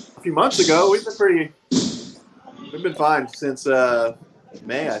 a few months ago, we've been fine since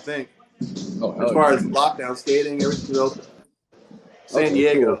May, I think. Oh, As far as lockdown, skating, everything's open. San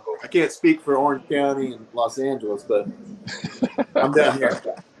Diego. Cool. I can't speak for Orange County and Los Angeles, but I'm down here.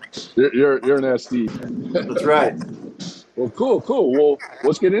 You're an SD. That's right. Well, cool. Well,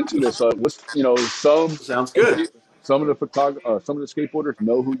 let's get into this. Sounds good. Some of the skateboarders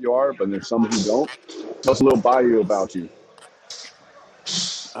know who you are, but there's some who don't. Tell us a little bio about you.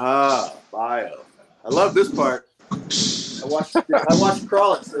 Bio. I love this part. I watched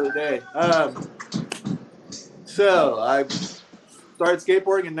Crawlix the other day. So I started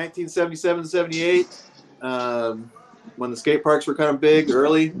skateboarding in 1977-78 when the skate parks were kind of big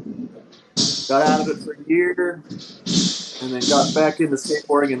early. Got out of it for a year and then got back into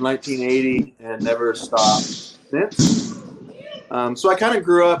skateboarding in 1980 and never stopped since. So I kind of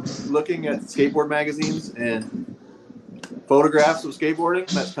grew up looking at skateboard magazines and photographs of skateboarding.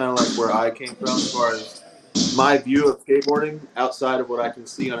 That's kind of like where I came from as far as my view of skateboarding outside of what I can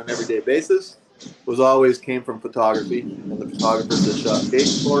see on an everyday basis. Always came from photography and the photographers that shot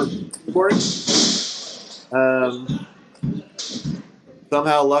skateboarding.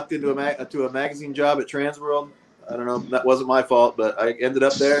 Somehow lucked into a magazine job at Transworld. I don't know, that wasn't my fault, but I ended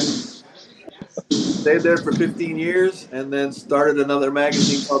up there. Stayed there for 15 years and then started another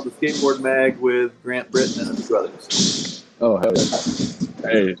magazine called the Skateboard Mag with Grant Britton and a few others. Oh, hell yeah.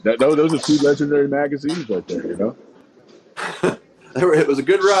 Hey, those are two legendary magazines right there, you know? It was a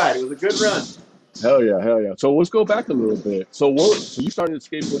good ride. It was a good run. Hell yeah. So let's go back a little bit. So you started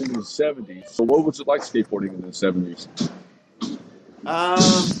skateboarding in the 70s. So what was it like skateboarding in the 70s?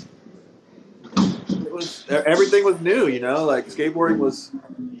 Everything was new, you know, like skateboarding was,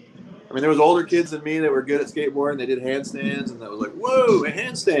 I mean, there was older kids than me that were good at skateboarding. They did handstands and that was like, whoa, a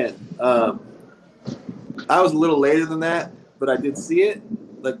handstand. I was a little later than that, but I did see it.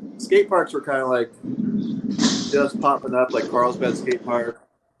 Like skate parks were kind of like just popping up, like Carlsbad Skate Park.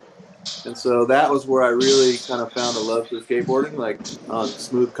 And so that was where I really kind of found a love for skateboarding, like on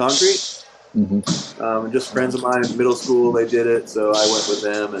smooth concrete. Mm-hmm. And just friends of mine in middle school, they did it, so I went with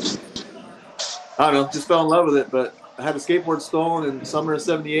them, and I don't know, just fell in love with it. But I had a skateboard stolen in summer of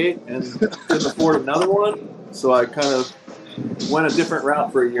 '78, and couldn't afford another one, so I kind of went a different route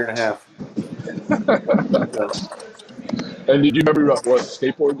for a year and a half. And did you remember what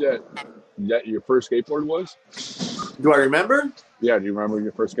skateboard that your first skateboard was? Do I remember? Yeah, do you remember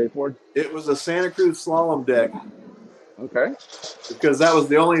your first skateboard? It was a Santa Cruz slalom deck. Okay. Because that was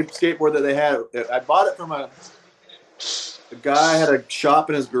the only skateboard that they had. I bought it from a guy had a shop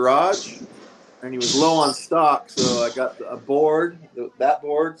in his garage, and he was low on stock, so I got a board, that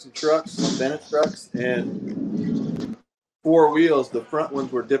board, some trucks, some Bennett trucks, and 4 wheels. The front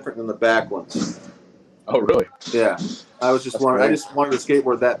ones were different than the back ones. Oh, really? Yeah. I just wanted a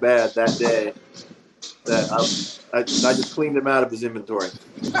skateboard that bad that day that I just cleaned him out of his inventory.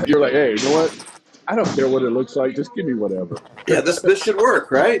 You're like, hey, you know what? I don't care what it looks like. Just give me whatever. Yeah, this should work,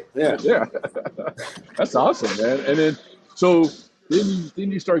 right? Yeah. Yeah. That's awesome, man. And then, so then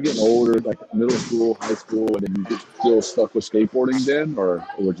you start getting older, like middle school, high school, and then you get still stuck with skateboarding then, or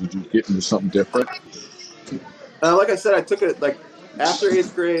did you get into something different? Like I said, I took it like after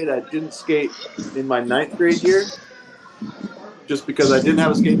 8th grade. I didn't skate in my 9th grade year, just because I didn't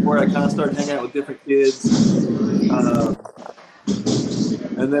have a skateboard. I kind of started hanging out with different kids.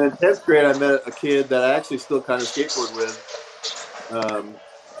 And then in 10th grade, I met a kid that I actually still kind of skateboard with.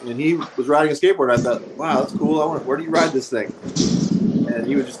 And he was riding a skateboard. I thought, wow, that's cool. Where do you ride this thing? And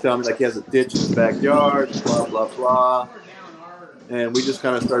he would just tell me, like, he has a ditch in his backyard, blah, blah, blah. And we just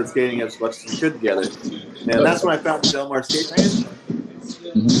kind of started skating as much as we could together. And that's when I found the Del Mar Skate Ranch.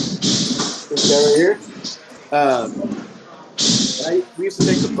 This guy right here. We used to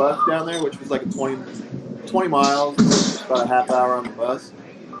take the bus down there, which was like 20 miles, about a half hour on the bus.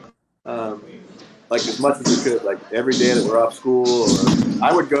 Like as much as we could, like every day that we're off school, or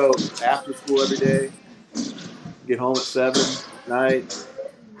I would go after school every day, get home at 7 at night.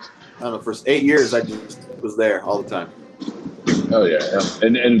 I don't know, for 8 years I just was there all the time. Oh yeah.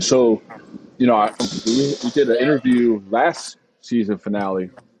 And so, you know, we did an interview last season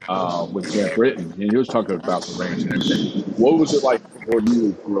finale with Grant Britton, and he was talking about the ranch and everything. What was it like for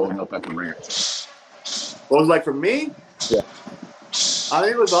you growing up at the ranch? What was it like for me? Yeah. I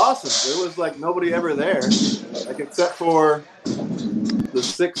think it was awesome. There was like nobody ever there, like except for the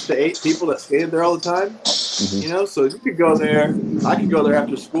 6 to 8 people that skated there all the time. You know, so you could go there. I could go there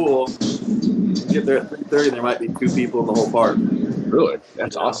after school, get there at 3:30, and there might be 2 people in the whole park. Really?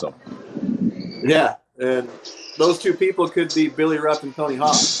 That's awesome. Yeah, and those 2 people could be Billy Ruff and Tony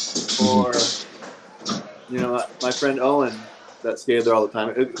Hawk, or my friend Owen that skated there all the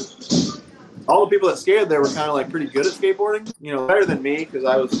time. All the people that skated there were kind of like pretty good at skateboarding. You know, better than me because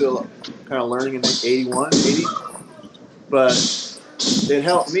I was still kind of learning in 81, 80. But it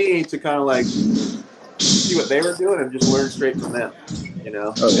helped me to kind of like see what they were doing and just learn straight from them. You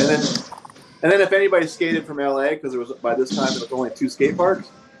know, and then if anybody skated from LA, because by this time there was only 2 skate parks,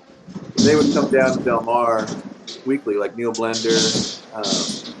 they would come down to Del Mar weekly, like Neil Blender,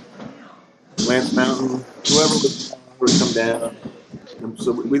 Lance Mountain, whoever would come down. And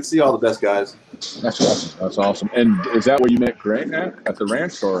so we'd see all the best guys. That's awesome. That's awesome. And is that where you met Grant at the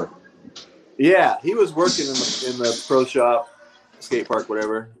ranch, or? Yeah, he was working in the pro shop, skate park,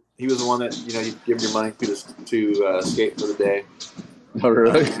 whatever. He was the one that you give your money to skate for the day. Oh,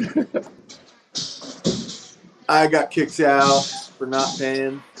 really? I got kicked out for not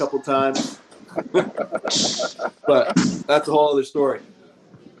paying a couple times, but that's a whole other story.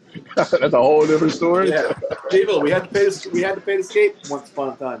 That's a whole different story. Yeah, people, we had to pay to skate once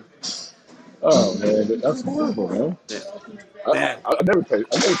upon a time. Oh man, that's horrible, man. Yeah. I never paid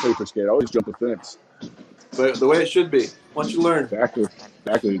for skate. I always jump the fence. But the way it should be. Once you learn. Exactly.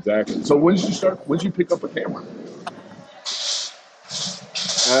 So when did you start? When did you pick up a camera?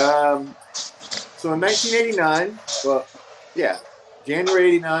 So in 1989, well, yeah,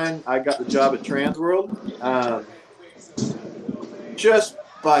 January '89, I got the job at Transworld. Just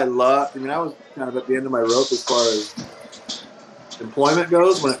by luck. I mean, I was kind of at the end of my rope as far as employment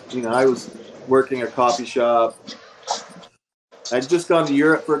goes. When I was working at a coffee shop. I'd just gone to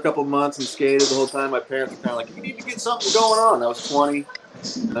Europe for a couple months and skated the whole time. My parents were kind of like, "You need to get something going on." I was 20.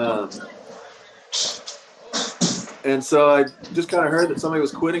 And so I just kind of heard that somebody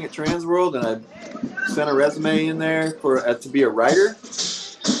was quitting at Transworld, and I sent a resume in there to be a writer,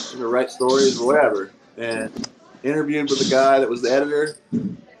 to write stories or whatever, and interviewed with the guy that was the editor.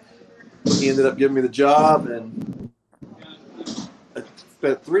 He ended up giving me the job, and I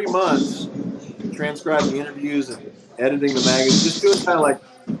spent 3 months transcribing interviews and editing the magazine, just doing kind of like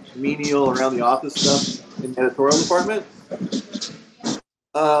menial around the office stuff in the editorial department.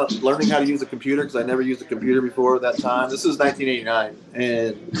 Learning how to use a computer because I never used a computer before at that time. This is 1989,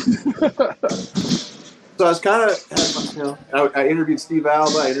 and so I was kind of, I interviewed Steve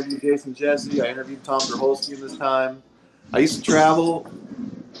Alba, I interviewed Jason Jesse, I interviewed Tom Grholski in this time. I used to travel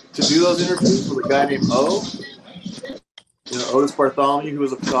to do those interviews with a guy named Otis Bartholomew, who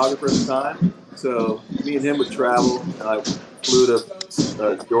was a photographer at the time. So me and him would travel, and I flew to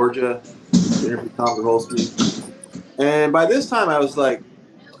Georgia to interview Tom Grholski. And by this time, I was like,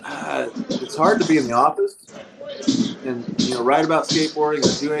 it's hard to be in the office and write about skateboarding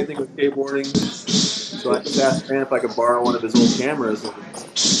or do anything with skateboarding. So I just asked Grant if I could borrow one of his old cameras, and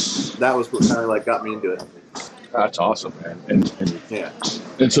that was what kind of like got me into it. That's awesome, man. And yeah.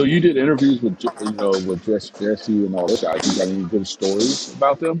 And so you did interviews with Jesse and all those guys. You got any good stories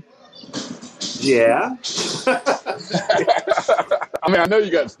about them? Yeah. I mean, I know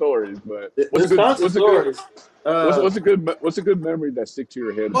you got stories, but what's a good memory that sticks to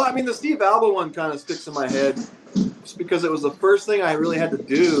your head? Well, I mean, the Steve Alba one kind of sticks in my head just because it was the first thing I really had to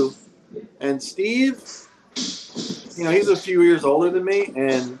do. And Steve, he's a few years older than me,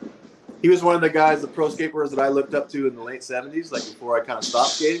 and he was one of the guys, the pro skateboarders that I looked up to in the late 70s, like before I kind of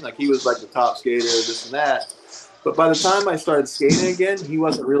stopped skating. Like he was like the top skater, this and that. But by the time I started skating again, he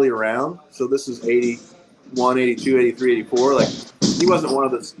wasn't really around. So this is 81, 82, 83, 84. Like he wasn't one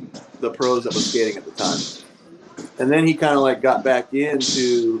of the pros that was skating at the time. And then he kind of like got back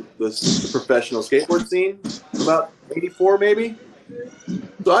into the professional skateboard scene about 84 maybe.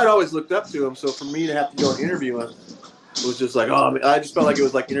 So I'd always looked up to him. So for me to have to go and interview him, it was just like, I just felt like it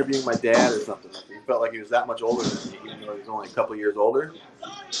was like interviewing my dad or something. Like, he felt like he was that much older than me, even though he was only a couple years older.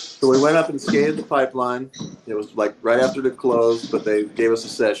 So we went up and skated the Pipeline. It was like right after the close, but they gave us a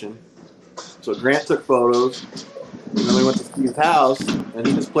session. So Grant took photos, and then we went to Steve's house, and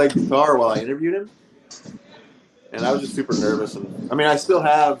he just played guitar while I interviewed him. And I was just super nervous. And I mean, I still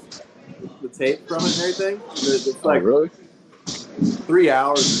have the tape from it and everything. It's like really? 3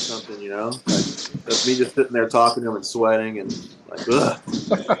 hours or something, Like, that's me just sitting there talking to him and sweating and like, ugh.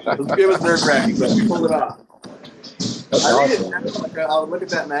 It was nerve-wracking, but we pulled it off. That's I read awesome. it. Like, I'll look at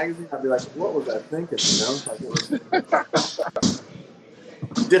that magazine. I'll be like, what was I thinking? You know, like it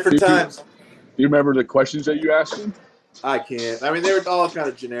was different times. Do you remember the questions that you asked him? I can't. I mean, they were all kind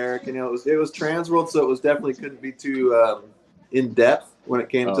of generic. You know, it was Transworld, so it was definitely couldn't be too in depth when it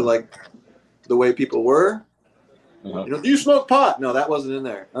came to like the way people were. You know, do you smoke pot? No, that wasn't in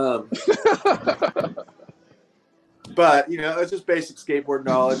there. But you know, it's just basic skateboard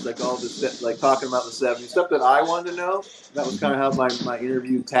knowledge, like all this, like talking about the '70s stuff that I wanted to know. That was kind of how my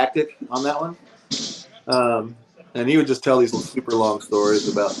interview tactic on that one. And he would just tell these super long stories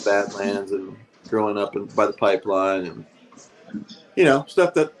about Badlands and growing up by the pipeline, and you know,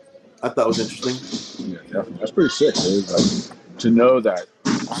 stuff that I thought was interesting. Yeah, definitely. That's pretty sick, dude. Like, to know that,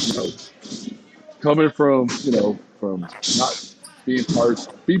 you know, coming from, you know, from not being part of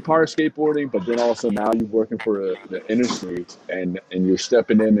skateboarding, but then also now you're working for the industry and you're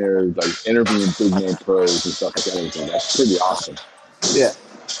stepping in there, like interviewing big name pros and stuff like that. Everything. That's pretty awesome. Yeah.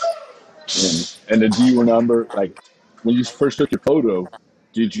 And then do you remember, like, when you first took your photo,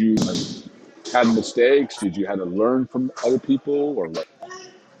 did you have mistakes? Did you have to learn from other people or what?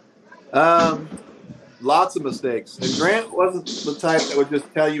 Lots of mistakes. And Grant wasn't the type that would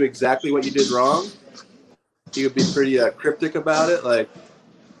just tell you exactly what you did wrong. He would be pretty cryptic about it. Like,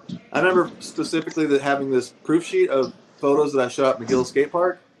 I remember specifically that having this proof sheet of photos that I shot at McGill Skate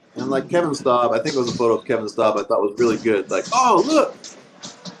Park. And like Kevin Staub, I think it was a photo of Kevin Staub I thought was really good. Like, oh, look.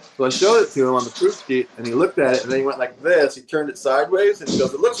 So I showed it to him on the proof sheet, and he looked at it, and then he went like this. He turned it sideways, and he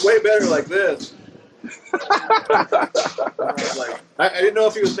goes, it looks way better like this. I was like, I didn't know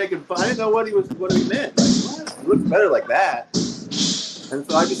if he was making fun. I didn't know what he meant. Like, what? It looks better like that. And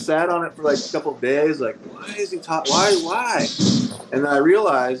so I just sat on it for like a couple of days, like, why is he talking? Why? And then I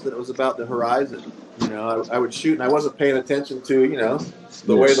realized that it was about the horizon. You know, I would shoot, and I wasn't paying attention to, you know,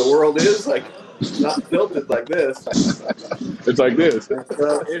 the way the world is, like, not tilted like this. It's like this.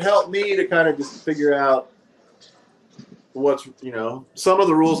 So it helped me to kind of just figure out what's, you know, some of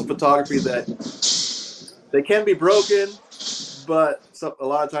the rules of photography that they can be broken, but a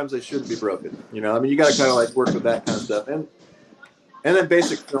lot of times they shouldn't be broken. You know, I mean, you got to kind of like work with that kind of stuff. And then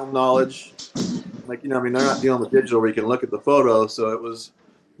basic film knowledge, like, you know, I mean, they're not dealing with digital where you can look at the photo. So it was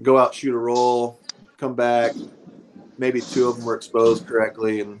go out, shoot a roll, come back. Maybe 2 of them were exposed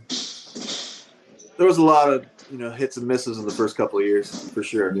correctly. And there was a lot of, you know, hits and misses in the first couple of years for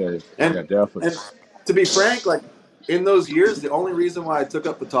sure. Yeah, and, definitely. And to be frank, like in those years, the only reason why I took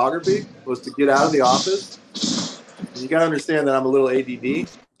up photography was to get out of the office. And you got to understand that I'm a little ADD,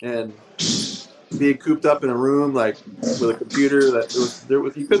 and being cooped up in a room like with a computer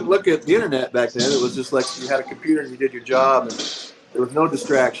you couldn't look at the internet back then. It was just like you had a computer and you did your job, and there was no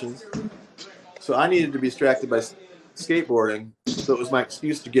distractions. So I needed to be distracted by skateboarding. So it was my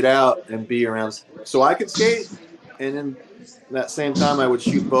excuse to get out and be around so I could skate. And in that same time, I would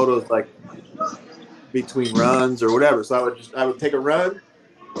shoot photos like between runs or whatever. So I would take a run,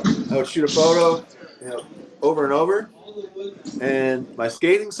 I would shoot a photo, you know, over and over, and my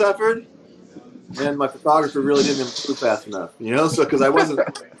skating suffered. And my photographer really didn't improve fast enough, you know, so because I wasn't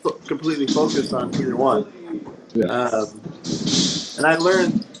completely focused on either one. Yeah. And I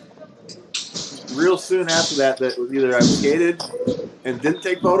learned real soon after that it was either I skated and didn't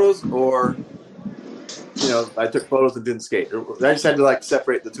take photos, or, you know, I took photos and didn't skate. I just had to like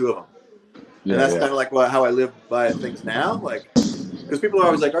separate the 2 of them. And that's kind of like how I live by things now. Like, because people are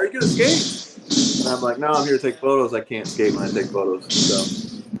always like, "Are you gonna skate?" And I'm like, "No, I'm here to take photos. I can't skate when I take photos." So.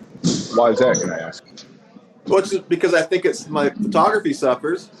 Why is that, can I ask? Well, it's just because I think it's my photography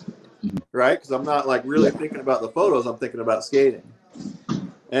suffers, right? Because I'm not like really thinking about the photos. I'm thinking about skating.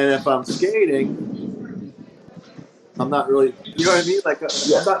 And if I'm skating, I'm not really, you know what I mean? Like,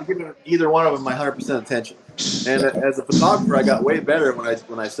 I'm not giving either one of them my 100% attention. And as a photographer, I got way better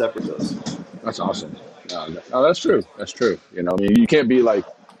when I separate those. That's awesome. No, that's true. That's true. You know, I mean, you can't be like,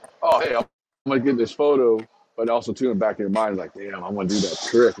 oh, hey, I'm going to get this photo. But also, too, in the back of your mind, like, damn, I want to do that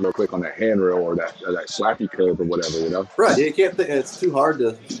trick real quick on that handrail or that slappy curve or whatever, you know? Right. You can't think, it's too hard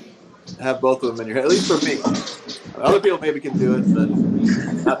to have both of them in your head, at least for me. Other people maybe can do it, but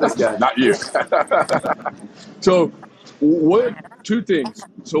not this guy. Not you. So, 2 things.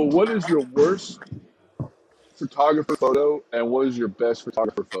 So, what is your worst photographer photo, and what is your best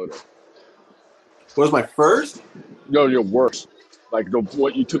photographer photo? What was my first? No, your worst. Like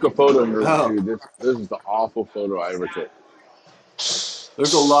what you took a photo and you're like, dude, this is the awful photo I ever took.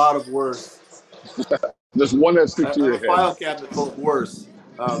 There's a lot of worse. There's one that sticks to your head. File cabinet full of worse.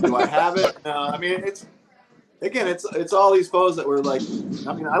 Do I have it? I mean, it's all these photos that were like,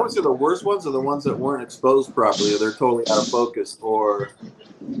 I mean, I would say the worst ones are the ones that weren't exposed properly, or they're totally out of focus, or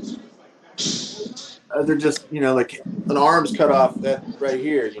they're just, you know, like an arm's cut off that right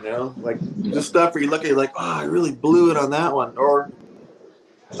here, you know, like just stuff where you look at it like, oh, I really blew it on that one. Or,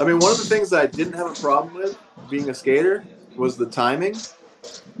 I mean, one of the things that I didn't have a problem with being a skater was the timing,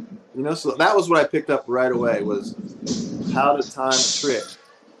 you know, so that was what I picked up right away was how to time a trick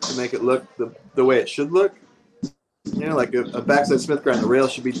to make it look the way it should look. You know, like a backside Smith grind, the rail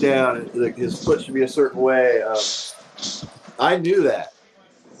should be down, and like his foot should be a certain way. I knew that.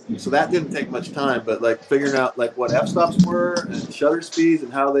 So that didn't take much time, but like figuring out like what f-stops were and shutter speeds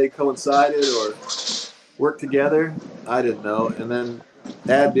and how they coincided or worked together, I didn't know. And then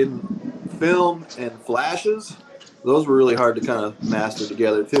add in film and flashes, those were really hard to kind of master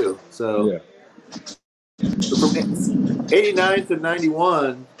together too. So, so from 89 to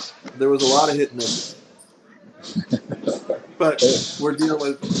 91, there was a lot of hit and misses. But we're dealing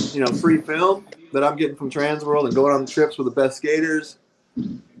with, you know, free film that I'm getting from Transworld and going on trips with the best skaters.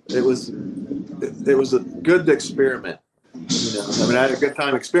 It was a good experiment. You know, I mean, I had a good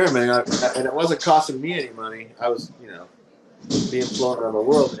time experimenting, and it wasn't costing me any money. I was, you know, being flown around the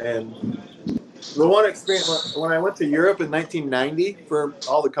world. And the one experience when I went to Europe in 1990 for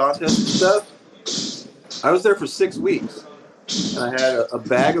all the contests and stuff, I was there for 6 weeks, and I had a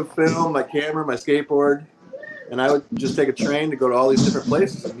bag of film, my camera, my skateboard, and I would just take a train to go to all these different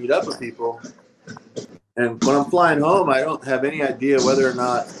places and meet up with people. And when I'm flying home, I don't have any idea whether or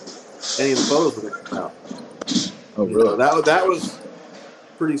not any of the photos are going to come out. Oh, really? You know, that was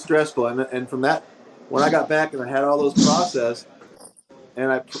pretty stressful. And from that, when I got back and I had all those processed,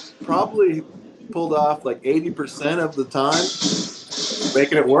 and I probably pulled off like 80% of the time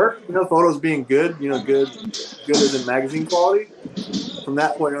making it work. You know, photos being good, you know, good as in magazine quality. From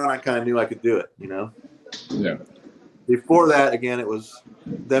that point on, I kind of knew I could do it, you know? Yeah. Before that, again, it was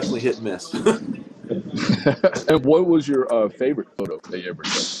definitely hit and miss. And what was your favorite photo that you ever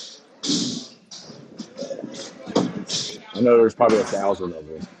took? I know there's probably 1,000 of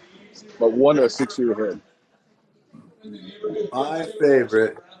them, but one that sticks to your head. My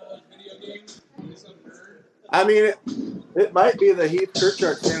favorite. I mean, it might be the Heath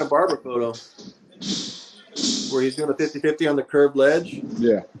Kirchart Santa Barbara photo where he's doing a 50-50 on the curved ledge.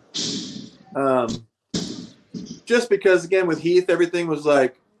 Yeah. Just because, again, with Heath, everything was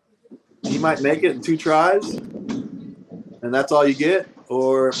like, he might make it in 2 tries, and that's all you get,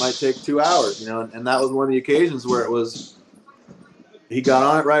 or it might take 2 hours, you know, and that was one of the occasions where it was, he got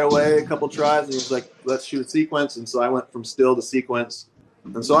on it right away, a couple tries, and he was like, let's shoot a sequence, and so I went from still to sequence,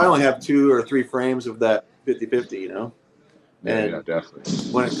 and so I only have 2 or 3 frames of that 50-50, you know, and yeah,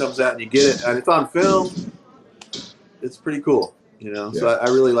 definitely. when it comes out and you get it, and it's on film, it's pretty cool, you know, so I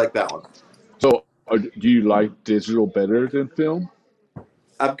really like that one. So, do you like digital better than film?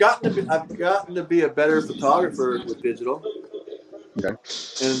 I've gotten to be a better photographer with digital. Okay.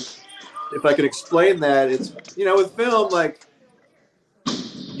 And if I could explain that, it's, you know, with film, like,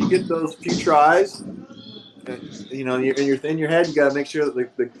 you get those few tries, and, you know, in your head, you got to make sure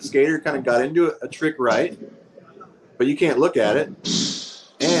that the skater kind of got into a trick right, but you can't look at it,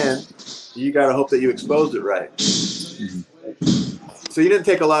 and you got to hope that you exposed it right. Mm-hmm. So you didn't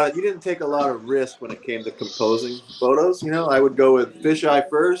take a lot of risk when it came to composing photos. You know, I would go with fisheye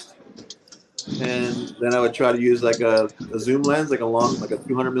first, and then I would try to use like a zoom lens, like a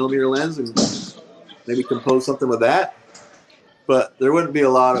 200 millimeter lens, and maybe compose something with that. But there wouldn't be a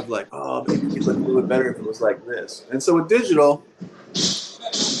lot of like, oh, maybe you could do it better if it was like this. And so with digital,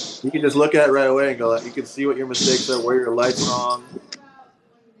 you can just look at it right away and go, you can see what your mistakes are, where your light's wrong,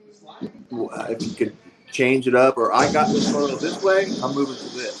 if you could change it up, or I got this photo this way, I'm moving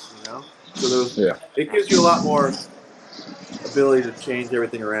to this, you know? So it gives you a lot more ability to change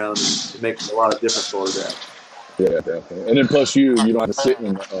everything around and make a lot of different photographs. Yeah, definitely. And then plus you don't have to sit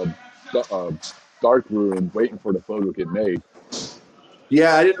in a dark room waiting for the photo to get made.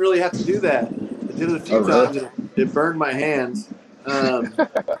 Yeah, I didn't really have to do that. I did it a few times, and it burned my hands. Well,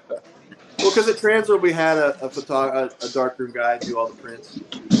 because at Transworld we had a darkroom guy do all the prints.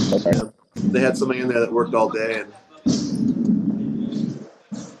 Okay. They had somebody in there that worked all day, and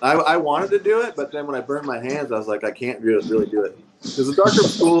I wanted to do it, but then when I burned my hands, I was like, I can't really do it. Because the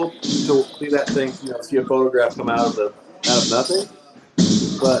darkroom's cool to see that thing, you know, see a photograph come out of nothing.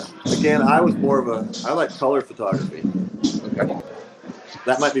 But again, I was more of I like color photography. Okay.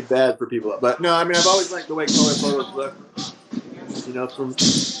 That might be bad for people, but no, I mean, I've always liked the way color photos look. You know, from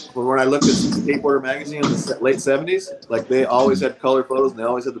when I looked at Skateboarder magazine in the late 70s, like they always had color photos, and they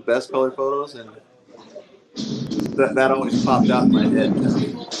always had the best color photos, and that always popped out in my head.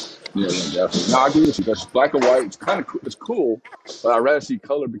 Yeah, definitely. No, I agree with you. Because black and white, it's cool, but I'd rather see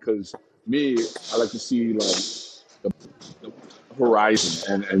color because I like to see like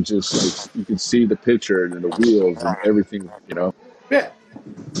horizon and just like you could see the picture and the wheels and everything, you know. Yeah,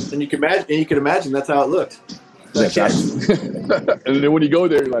 and you can imagine that's how it looked. That's and then when you go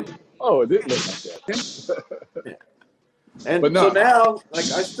there, you're like, oh, it didn't look like that. Yeah. And But no. so now, like,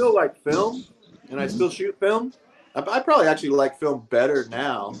 I still like film, and I still shoot film. I probably actually like film better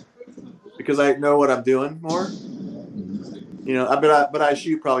now because I know what I'm doing more. You know, but I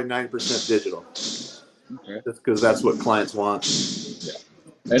shoot probably 90% digital. Okay. Just because that's what clients want. Yeah.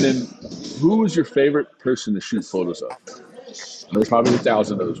 And then, who was your favorite person to shoot photos of? There's probably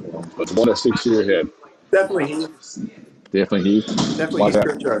 1,000 of those ones, but the one that sticks to your head. Definitely Heath. Definitely Heath. Definitely Heath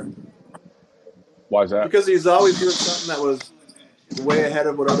Pritchard. Why is that? Because he's always doing something that was way ahead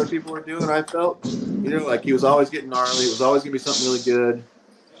of what other people were doing, I felt. You know, like he was always getting gnarly. It was always going to be something really good.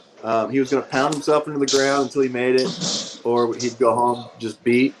 He was going to pound himself into the ground until he made it, or he'd go home just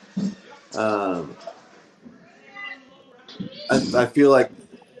beat. I feel like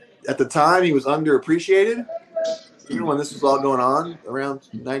at the time he was underappreciated. Even when this was all going on around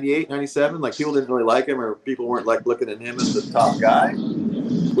 98, 97, like people didn't really like him, or people weren't like looking at him as the top guy,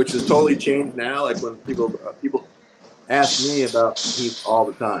 which has totally changed now. Like when people ask me about Heath all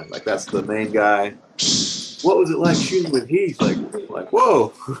the time, like that's the main guy. What was it like shooting with Heath? Like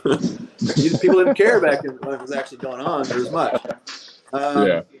whoa, people didn't care back then when it was actually going on. There was much.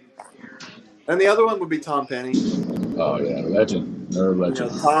 Yeah. And the other one would be Tom Penny. Oh yeah, legend. Another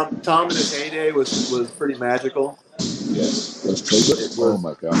legend. You know, Tom in his heyday was pretty magical. Yes. Oh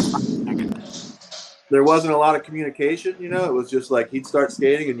my god. There wasn't a lot of communication, you know. It was just like he'd start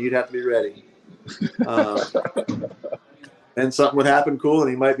skating and you'd have to be ready. And something would happen cool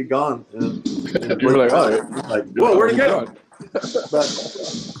and he might be gone. And You're like, oh, like, whoa, where'd he go? But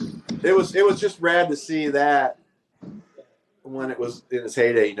it was just rad to see that when it was in its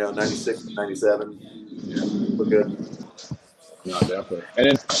heyday, you know, 96, 97. Yeah. We're good. No, definitely. And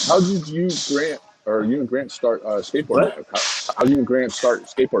then how did you and Grant start Skateboard Mag? How did you and Grant start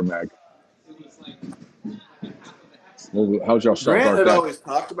Skateboard Mag? How did y'all start? Grant had always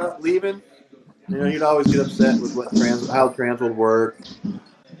talked about leaving. You know, he'd always get upset with how trans would work.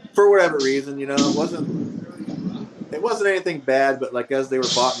 For whatever reason, you know, it wasn't anything bad, but like as they were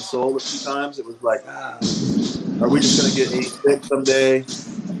bought and sold a few times, it was like, are we just going to get 86 someday?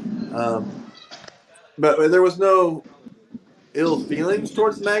 But there was no ill feelings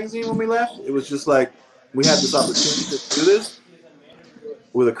towards the magazine when we left. It was just like we had this opportunity to do this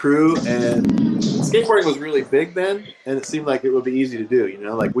with a crew, and skateboarding was really big then, and it seemed like it would be easy to do. You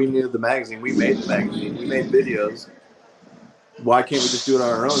know, like we knew the magazine, we made the magazine, we made videos. Why can't we just do it on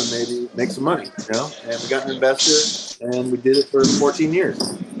our own and maybe make some money? You know, and we got an investor, and we did it for 14 years.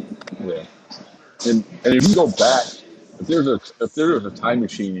 Yeah. And if you go back, if there was a time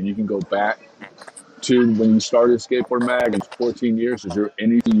machine and you can go back to when you started Skateboard Mag in 14 years, is there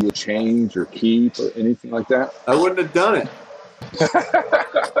anything you would change or keep or anything like that? I wouldn't have done it.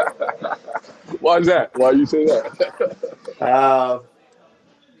 Why is that? Why do you say that?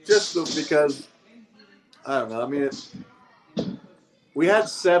 Just because, I don't know. I mean, we had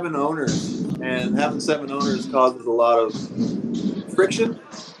 7 owners, and having 7 owners causes a lot of friction.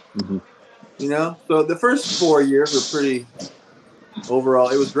 Mm-hmm. You know, so the first 4 years were pretty. Overall,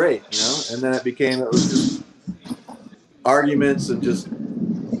 it was great, you know, and then it was just arguments and just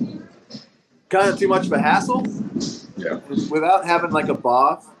kind of too much of a hassle. Yeah. Without having like a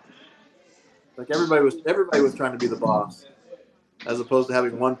boss, like everybody was trying to be the boss, as opposed to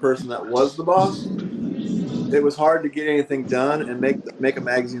having one person that was the boss. It was hard to get anything done and make a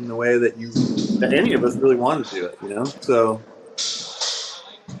magazine the way that any of us really wanted to do it, you know. So,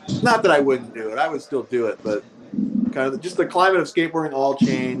 not that I wouldn't do it, I would still do it, but. Kind of just the climate of skateboarding all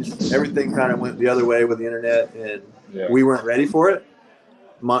changed. Everything kind of went the other way with the internet, and we weren't ready for it.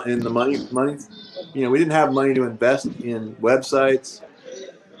 And the money, you know, we didn't have money to invest in websites,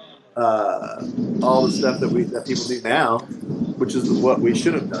 all the stuff that people do now, which is what we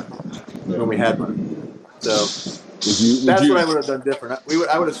should have done when we had money. So that's what I would have done different.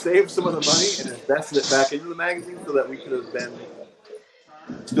 I would have saved some of the money and invested it back into the magazine so that we could have been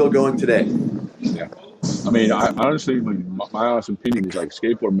still going today. Yeah. I mean, I honestly, my honest opinion is like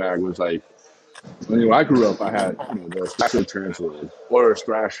Skateboard Mag was like, when I grew up, I had, you know, the Thrasher Transworld, or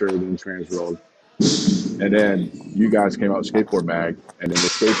Thrasher then Transworld, and then you guys came out with Skateboard Mag, and then the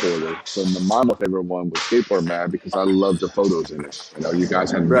Skateboarder. So my favorite one was Skateboard Mag because I loved the photos in it. You know, you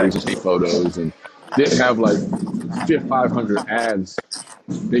guys had amazing photos and didn't have like 500 ads,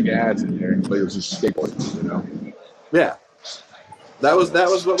 big ads in there, but it was just skateboarding, you know? Yeah. That was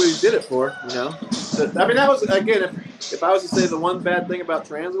what we did it for, you know. I mean, that was, again, if I was to say the one bad thing about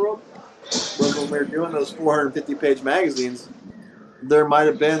Transworld was when we were doing those 450-page magazines, there might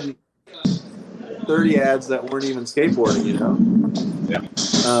have been 30 ads that weren't even skateboarding, you know? Yeah.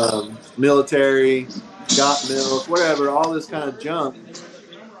 Military, got milk, whatever, all this kind of junk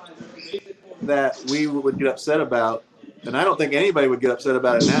that we would get upset about. And I don't think anybody would get upset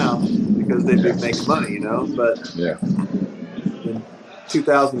about it now because they'd be making money, you know? But Yeah. in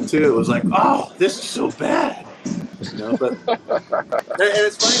 2002, it was like, oh, this is so bad. You know, but and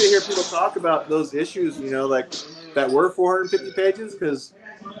it's funny to hear people talk about those issues, you know, like that were 450 pages, because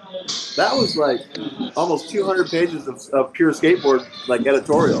that was like almost 200 pages of pure skateboard like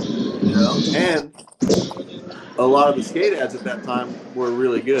editorial, you know, and a lot of the skate ads at that time were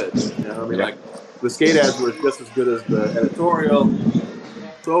really good. You know, I mean, like the skate ads were just as good as the editorial.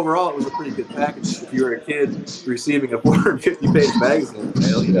 So overall, it was a pretty good package. If you were a kid receiving a 450-page magazine in the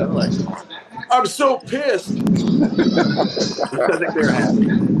mail, you know, like, I'm so pissed. I think they're happy.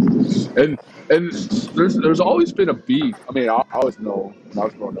 And there's always been a beef. I mean, I always know when I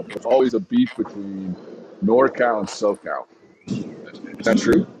was growing up, there's always a beef between NorCal and SoCal. Is that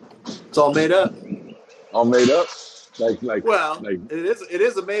true? It's all made up. All made up? Like it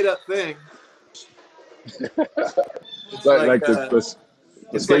is a made up thing. like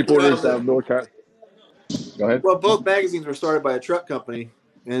the skateboarders out of NorCal. Go ahead. Well, both magazines were started by a truck company,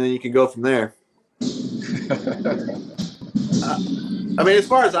 and then you can go from there. I mean, as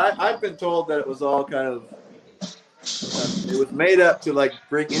far as I've been told that it was all kind of, it was made up to like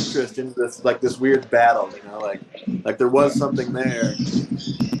bring interest into this weird battle, you know, like there was something there,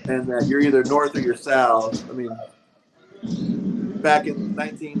 and that you're either north or you're south. I mean, back in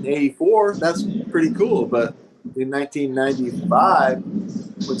 1984, that's pretty cool, but in 1995,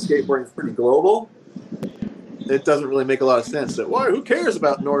 when skateboarding is pretty global, it doesn't really make a lot of sense. That who cares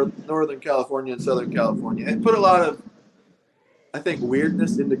about Northern California and Southern California? It put a lot of, I think,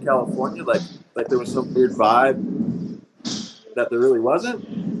 weirdness into California, like there was some weird vibe that there really wasn't.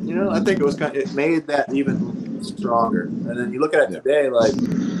 You know, I think it made that even stronger. And then you look at it today, like,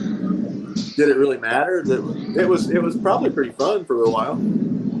 did it really matter? It was probably pretty fun for a little while.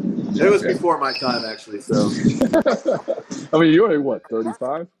 It was before my time, actually. So, I mean, you're what,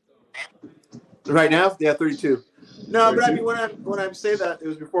 35? Right now, yeah, 32. No, 32? but I mean, when I say that it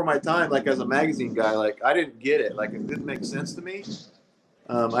was before my time, like as a magazine guy, like I didn't get it. Like it didn't make sense to me.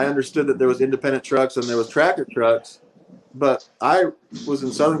 I understood that there was independent trucks and there was tracker trucks, but I was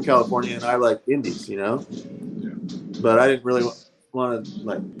in Southern California and I like indies, you know. But I didn't really want to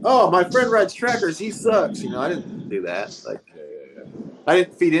like, oh, my friend rides trackers, he sucks, you know. I didn't do that. Like, I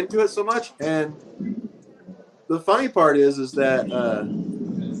didn't feed into it so much. And the funny part is that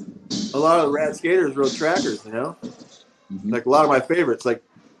a lot of the rad skaters rode trackers, you know. Like a lot of my favorites, like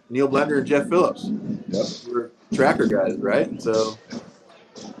Neil Blender and Jeff Phillips, were tracker guys, right? So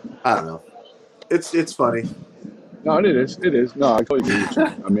I don't know. It's funny. No, it is. It is. No, I totally agree with you.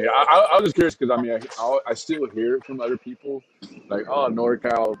 I mean, I was just curious because I mean, I still hear it from other people, like, oh,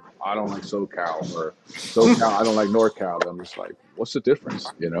 NorCal, I don't like SoCal, or SoCal, I don't like NorCal. I'm just like, what's the difference,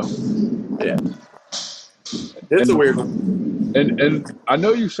 you know? Yeah. It's a weird one. And I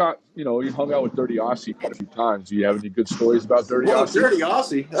know you you hung out with Dirty Aussie quite a few times. Do you have any good stories about Dirty Aussie? Dirty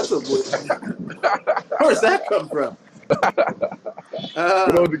Aussie? That's a where's that come from?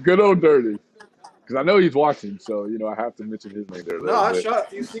 Good old Dirty. Because I know he's watching, so, you know, I have to mention his name there. No, I shot a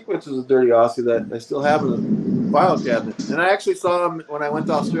few sequences of Dirty Aussie that I still have in the file cabinet. And I actually saw him when I went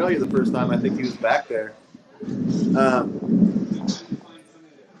to Australia the first time. I think he was back there. I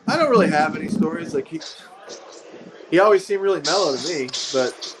don't really have any stories. Like, he always seemed really mellow to me,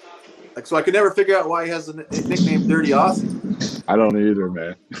 but like, so I could never figure out why he has the nickname Dirty Aussie. I don't either,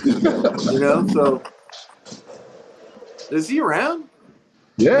 man. You know, so is he around?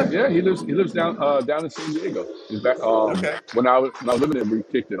 Yeah, he lives down in San Diego. He's back. Okay. When I was living there, we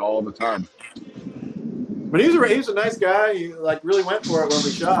kicked it all the time. But he was a nice guy. He like really went for it when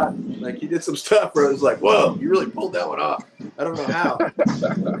we shot. Like he did some stuff where it was like, whoa, you really pulled that one off. I don't know how.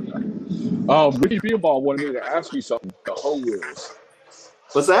 Ricky Beatball wanted me to ask you something. The hoe wheels.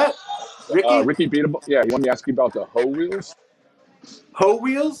 What's that? Ricky? Ricky Beatball. Yeah, he wanted me to ask you about the hoe wheels. Hoe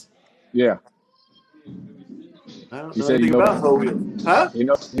wheels? Yeah. I don't know anything about hoe wheels. Huh? You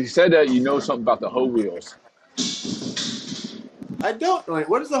know, he said that you know something about the hoe wheels. I don't know.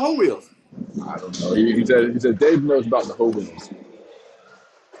 What is the hoe wheels? I don't know. He said Dave knows about the hoe wheels.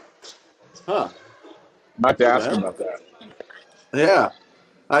 Huh. Might have to ask him about that. Yeah.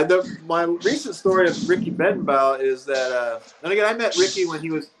 My recent story of Ricky Bedenbaugh is that, and again, I met Ricky when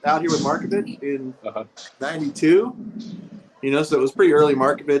he was out here with Markovich in 92. You know, so it was pretty early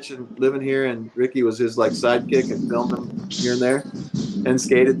Markovich and living here, and Ricky was his like sidekick and filmed him here and there and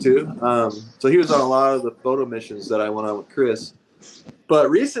skated too. So he was on a lot of the photo missions that I went on with Chris. But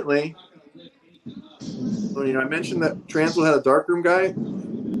recently, well, I mentioned that Transworld had a darkroom guy.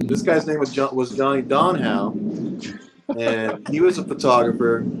 This guy's name was Johnny Donhow, and he was a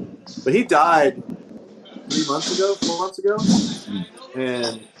photographer, but he died 4 months ago,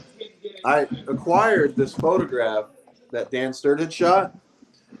 and I acquired this photograph that Dan Sturt had shot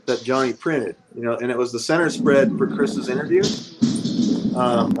that Johnny printed, and it was the center spread for Chris's interview.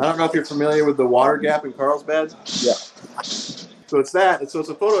 I don't know if you're familiar with the water gap in Carlsbad. Yeah. So it's that. So it's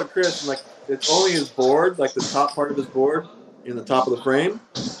a photo of Chris, and like it's only his board, like the top part of his board in the top of the frame,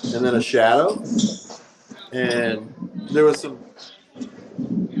 and then a shadow. And there was some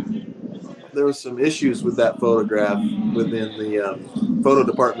issues with that photograph within the photo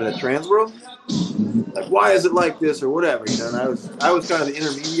department at Transworld. Like, why is it like this or whatever, And I was kind of the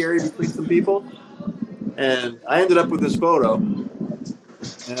intermediary between some people, and I ended up with this photo,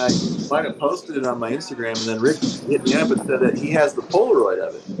 and I might have posted it on my Instagram, and then Rick hit me up and said that he has the Polaroid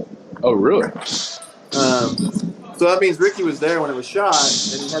of it. Oh, really? So that means Ricky was there when it was shot,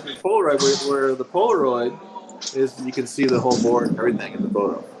 and he had the Polaroid where the Polaroid is, you can see the whole board and everything in the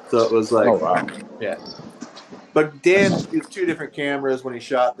photo. So it was like, oh, wow. Yeah. But Dan used 2 different cameras when he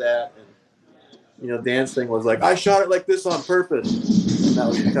shot that, and Dan's thing was like, I shot it like this on purpose. And that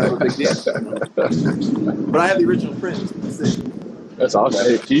was kind of a big deal. But I have the original print. That's awesome.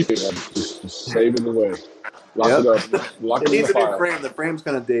 Hey, keep it. Just save it away. Lock it up. Lock it it in needs the a new file. frame. The frame's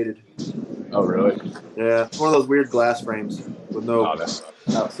kind of dated. Oh, really? Yeah. It's one of those weird glass frames with no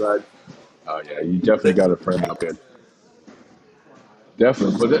outside. Oh, yeah. You definitely got a frame out there.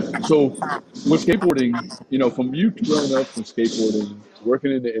 Definitely. But so with skateboarding, from you growing up from skateboarding,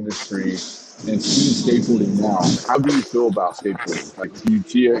 working in the industry, and seeing skateboarding now, how do you feel about skateboarding? Like, do you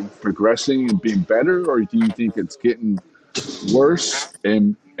see it progressing and being better, or do you think it's getting worse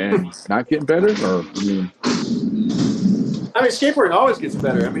and not getting better? Or skateboarding always gets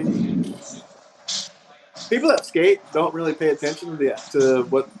better. People that skate don't really pay attention to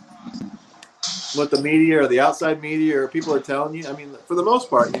what the media or the outside media or people are telling you. For the most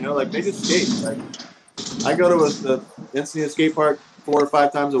part, like they just skate. Like I go to the Encinitas skate park 4 or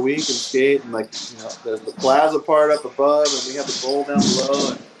 5 times a week and skate, and there's the plaza part up above, and we have the bowl down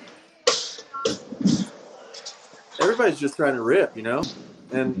below. And everybody's just trying to rip,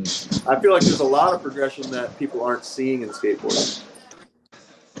 And I feel like there's a lot of progression that people aren't seeing in skateboarding.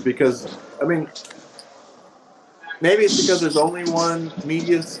 Because, maybe it's because there's only one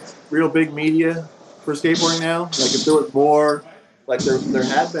real big media for skateboarding now. Like if there was more, like there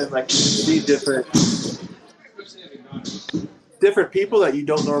had been, like you see different people that you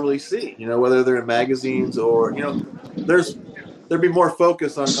don't normally see, whether they're in magazines or, there'd be more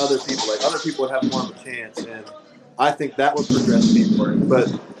focus on other people. Like other people would have more of a chance. And I think that would progress skateboarding.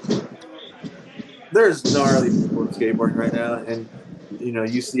 But there's gnarly people in skateboarding right now. And,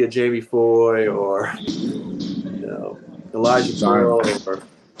 you see a Jamie Foy or, Elijah Pearl or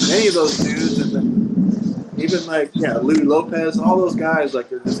any of those dudes. And then even Louis Lopez, all those guys, like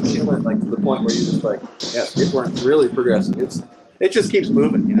they're just killing, like to the point where you're just like, yeah, skateboarding's really progressing. It just keeps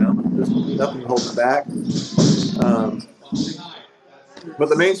moving, There's nothing holding it back. But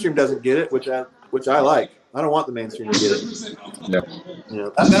the mainstream doesn't get it, which I like. I don't want the mainstream to get it. Yeah.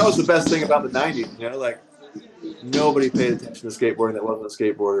 That was the best thing about the '90s. Like nobody paid attention to skateboarding that wasn't a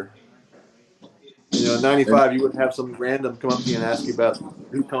skateboarder. In '95, you wouldn't have some random come up to you and ask you about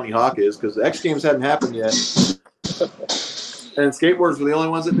who Tony Hawk is, because the X Games hadn't happened yet. And skateboarders were the only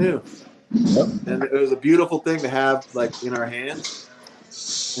ones that knew. Yep. And it was a beautiful thing to have, like, in our hands.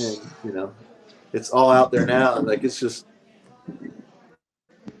 And, it's all out there now. And, like, it's just,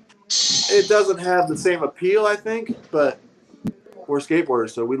 it doesn't have the same appeal, I think, but we're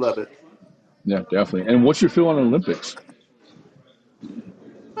skateboarders, so we love it. Yeah, definitely. And what's your feel on Olympics?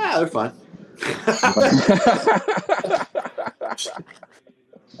 They're fine.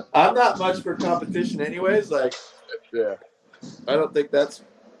 I'm not much for competition anyways. Like, yeah, I don't think that's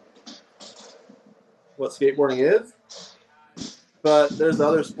what skateboarding is. But there's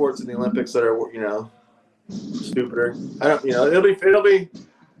other sports in the Olympics that are, stupider. It'll be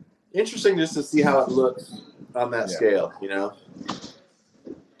interesting just to see how it looks on that scale,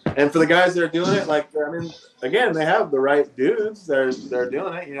 And for the guys that are doing it, again, they have the right dudes. They're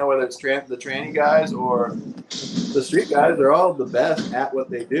doing it. Whether it's the tranny guys or the street guys, they're all the best at what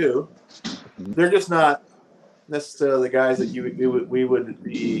they do. They're just not necessarily the guys that we would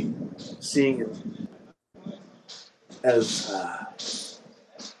be seeing as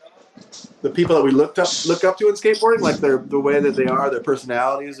the people that we look up to in skateboarding. Like the way that they are, their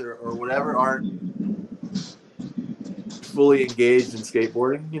personalities or whatever aren't fully engaged in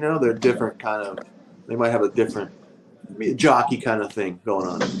skateboarding. They're different kind of. They might have a different be a jockey kind of thing going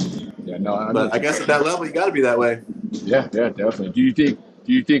on. Yeah, no, But I guess at that level, you got to be that way. Yeah, definitely. Do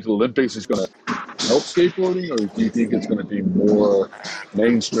you think Olympics is going to help skateboarding, or do you think it's going to be more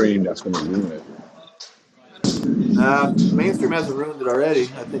mainstream that's going to ruin it? Mainstream hasn't ruined it already.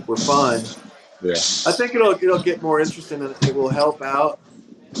 I think we're fine. Yeah. I think it'll get more interesting, and it will help out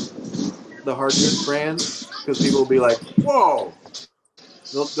the hard goods brands because people will be like, "Whoa!"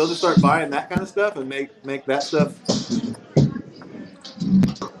 They'll just start buying that kind of stuff and make that stuff.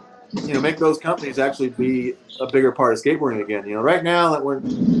 Make those companies actually be a bigger part of skateboarding again. Right now, that when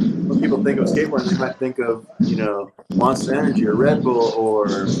people think of skateboarding, they might think of Monster Energy or Red Bull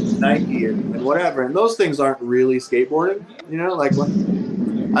or Nike and whatever, and those things aren't really skateboarding. Like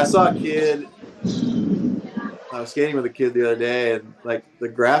when I saw a kid, I was skating with a kid the other day, and like the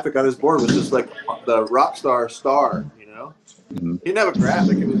graphic on his board was just like the Rockstar star. Mm-hmm. He didn't have a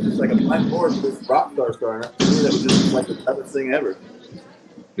graphic; it was just like a blank board with this Rockstar star, and to me, that was just like the toughest thing ever.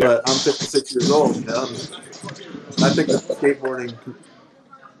 But I'm 56 years old, I think that skateboarding,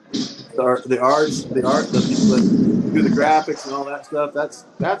 the art, the people that do the graphics and all that stuff, that's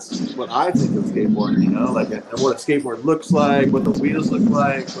what I think of skateboarding, like and what a skateboard looks like, what the wheels look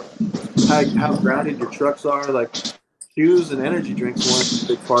like, how grounded your trucks are. Like shoes and energy drinks weren't a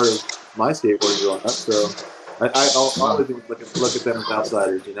big part of my skateboarding growing up, so I'll always look at them as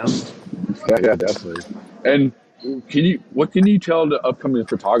outsiders, Yeah, definitely. And what can you tell the upcoming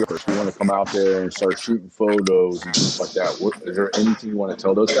photographers who want to come out there and start shooting photos and stuff like that? Is there anything you want to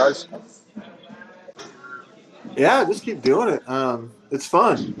tell those guys? Yeah, just keep doing it. It's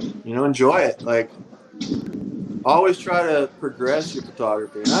fun, enjoy it. Like, always try to progress your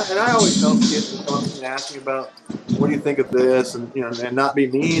photography. And I always tell kids to come up and ask me about, what do you think of this? And, and not be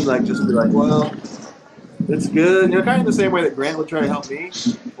mean, like just be like, well, it's good. Kind of the same way that Grant would try to help me.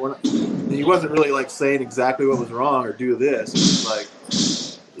 He wasn't really like saying exactly what was wrong or do this. It was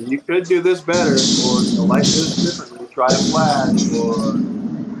like, you could do this better, or light this differently, try a flash, or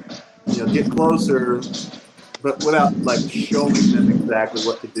get closer, but without like showing them exactly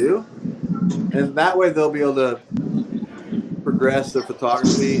what to do. And that way they'll be able to progress their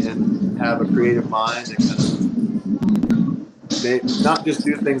photography and have a creative mind and kind of not just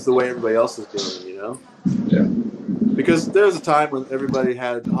do things the way everybody else is doing, Yeah. Because there was a time when everybody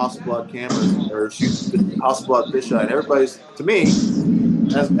had Hasselblad cameras or Hasselblad fisheye. Everybody's, to me,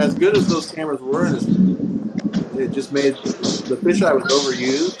 as good as those cameras were, it just made the fisheye was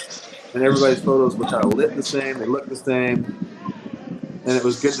overused, and everybody's photos were kind of lit the same. They looked the same, and it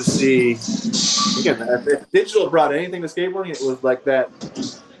was good to see. Again, if digital brought anything to skateboarding, it was like that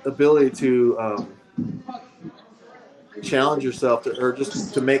ability to challenge yourself or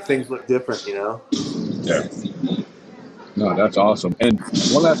just to make things look different, Yeah. No, that's awesome. And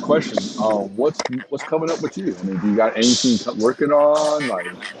one last question: what's coming up with you? I mean, do you got anything working on? Like,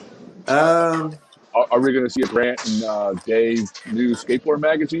 are we going to see a Grant and Dave new skateboard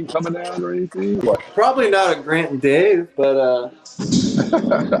magazine coming out or anything? What? Probably not a Grant and Dave, but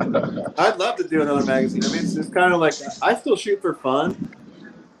I'd love to do another magazine. I mean, it's kind of like I still shoot for fun,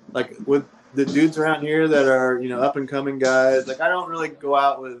 like with the dudes around here that are up and coming guys. Like I don't really go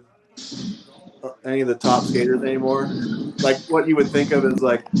out with any of the top skaters anymore. Like what you would think of as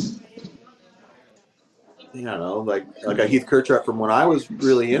like, like a Heath Kirchhoff from when I was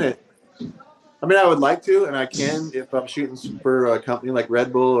really in it. I mean, I would like to, and I can if I'm shooting for a company like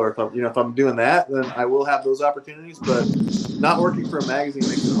Red Bull, or if I'm doing that, then I will have those opportunities. But not working for a magazine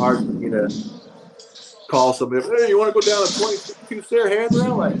makes it hard for me to call somebody. Hey, you want to go down a 22 stair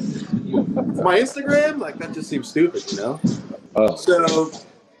handrail? Like my Instagram? Like that just seems stupid, Oh. So.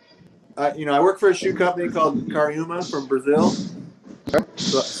 I work for a shoe company called Cariuma from Brazil.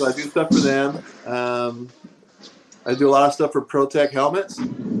 So I do stuff for them. I do a lot of stuff for ProTech helmets.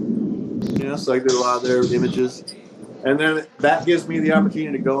 So I did a lot of their images. And then that gives me the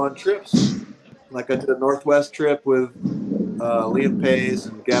opportunity to go on trips. Like I did a Northwest trip with Liam Pace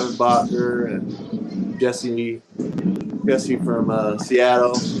and Gavin Botker and Jesse from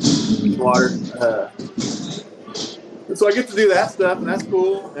Seattle, Water. So I get to do that stuff, and that's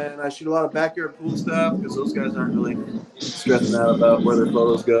cool. And I shoot a lot of backyard pool stuff because those guys aren't really stressing out about where their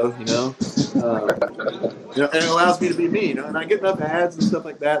photos go, and it allows me to be me, And I get enough ads and stuff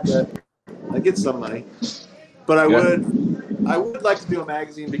like that I get some money. But I would like to do a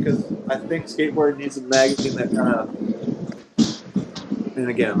magazine because I think skateboarding needs a magazine that kind of. And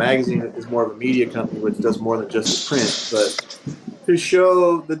again, a magazine is more of a media company, which does more than just print, but to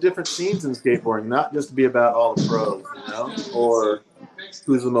show the different scenes in skateboarding, not just to be about all the pros, or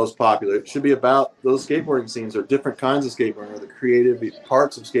who's the most popular. It should be about those skateboarding scenes or different kinds of skateboarding or the creative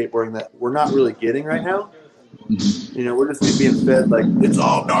parts of skateboarding that we're not really getting right now. Mm-hmm. we're just being fed like it's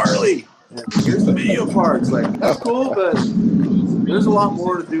all gnarly. And here's the video parts. Like that's cool, but there's a lot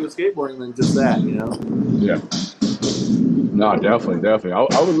more to do with skateboarding than just that. Yeah. No, definitely. I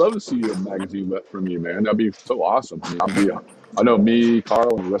would love to see a magazine from you, man. That'd be so awesome. I know me,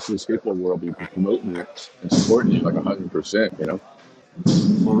 Carl, and the rest of the skateboard world will be promoting it and supporting you like 100%.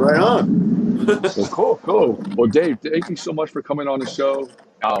 Well, right on. Well, cool. Well, Dave, thank you so much for coming on the show.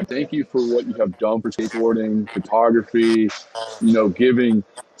 Thank you for what you have done for skateboarding, photography, giving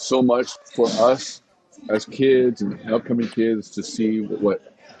so much for us as kids and upcoming kids to see what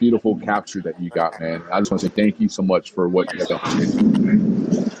beautiful capture that you got, man. I just want to say thank you so much for what you have done.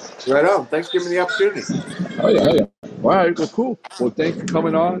 Right on. Thanks for giving me the opportunity. Oh, yeah. All right. Well, cool. Well, thanks for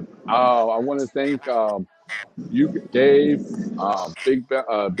coming on. I want to thank you, Dave, Big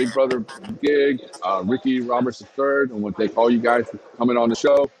Brother Gig, Ricky Roberts III. I want to thank all you guys for coming on the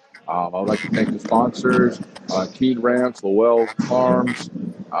show. I'd like to thank the sponsors, Keen Ramps, Lowell Farms,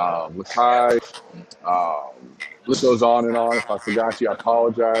 Lakai. List goes on and on. If I forgot you, I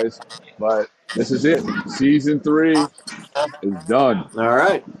apologize. But this is it. Season 3 is done. All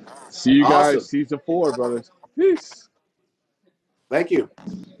right. See you guys. Season 4, brothers. Peace. Thank you.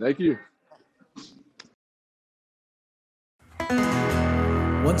 Thank you.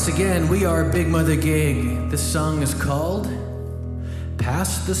 Once again, we are Big Mother Gig. This song is called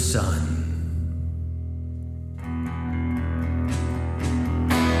Past the Sun.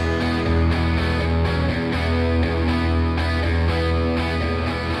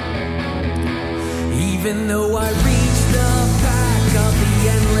 Even though I reach the back of the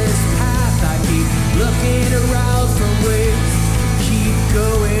endless path, I keep looking around for ways to keep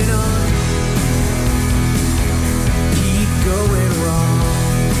going on, keep going wrong.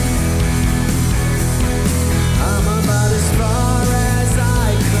 I'm about as far as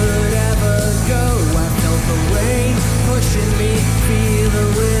I could ever go. I felt the rain pushing me, feel the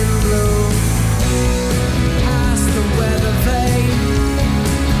wind blow past the weather vane,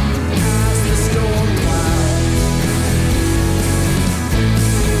 past the storm cloud.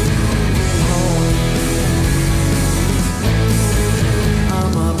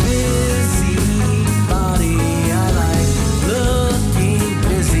 I'm a busy body. I like looking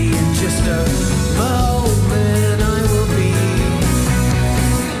busy in just a moment. I will be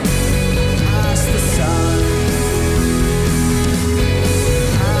past the sun,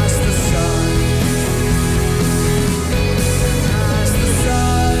 past the sun, past the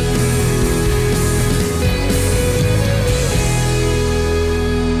sun.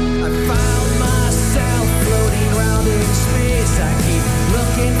 I found myself floating around in space. I keep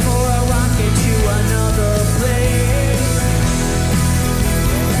looking for a rocket to another place,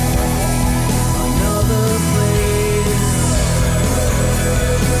 another place.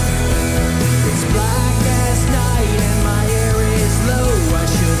 It's black as night and my air is low. I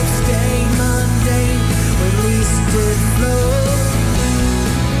should have stayed mundane, or at least did flow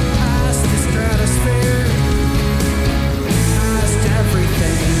past the stratosphere, past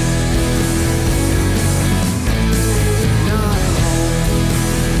everything. Not home.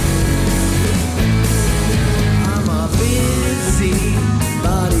 I'm a busy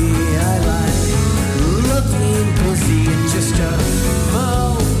body. I like looking busy in just a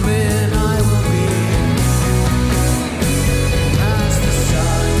moment. I will be past the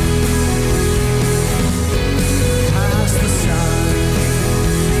sun, past the sun,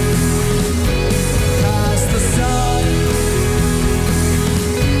 past the sun.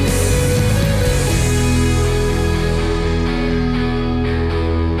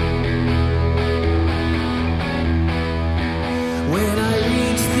 When I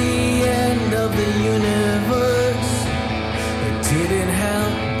reached the end of the universe, it didn't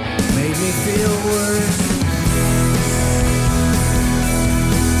help, made me feel worse,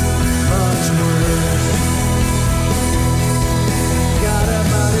 much worse. Got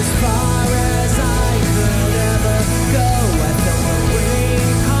about as far as I could ever go. I felt the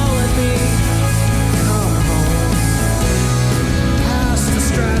rain calling me, come home, past the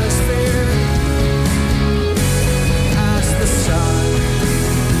stratosphere, past the sun,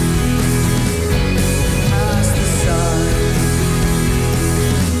 past the sun,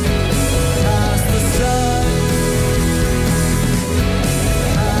 past the sun,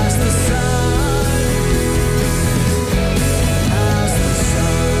 past the sun, past the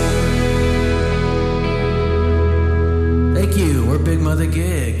sun. Thank you. We're Big Mother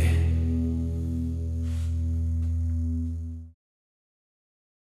Gig.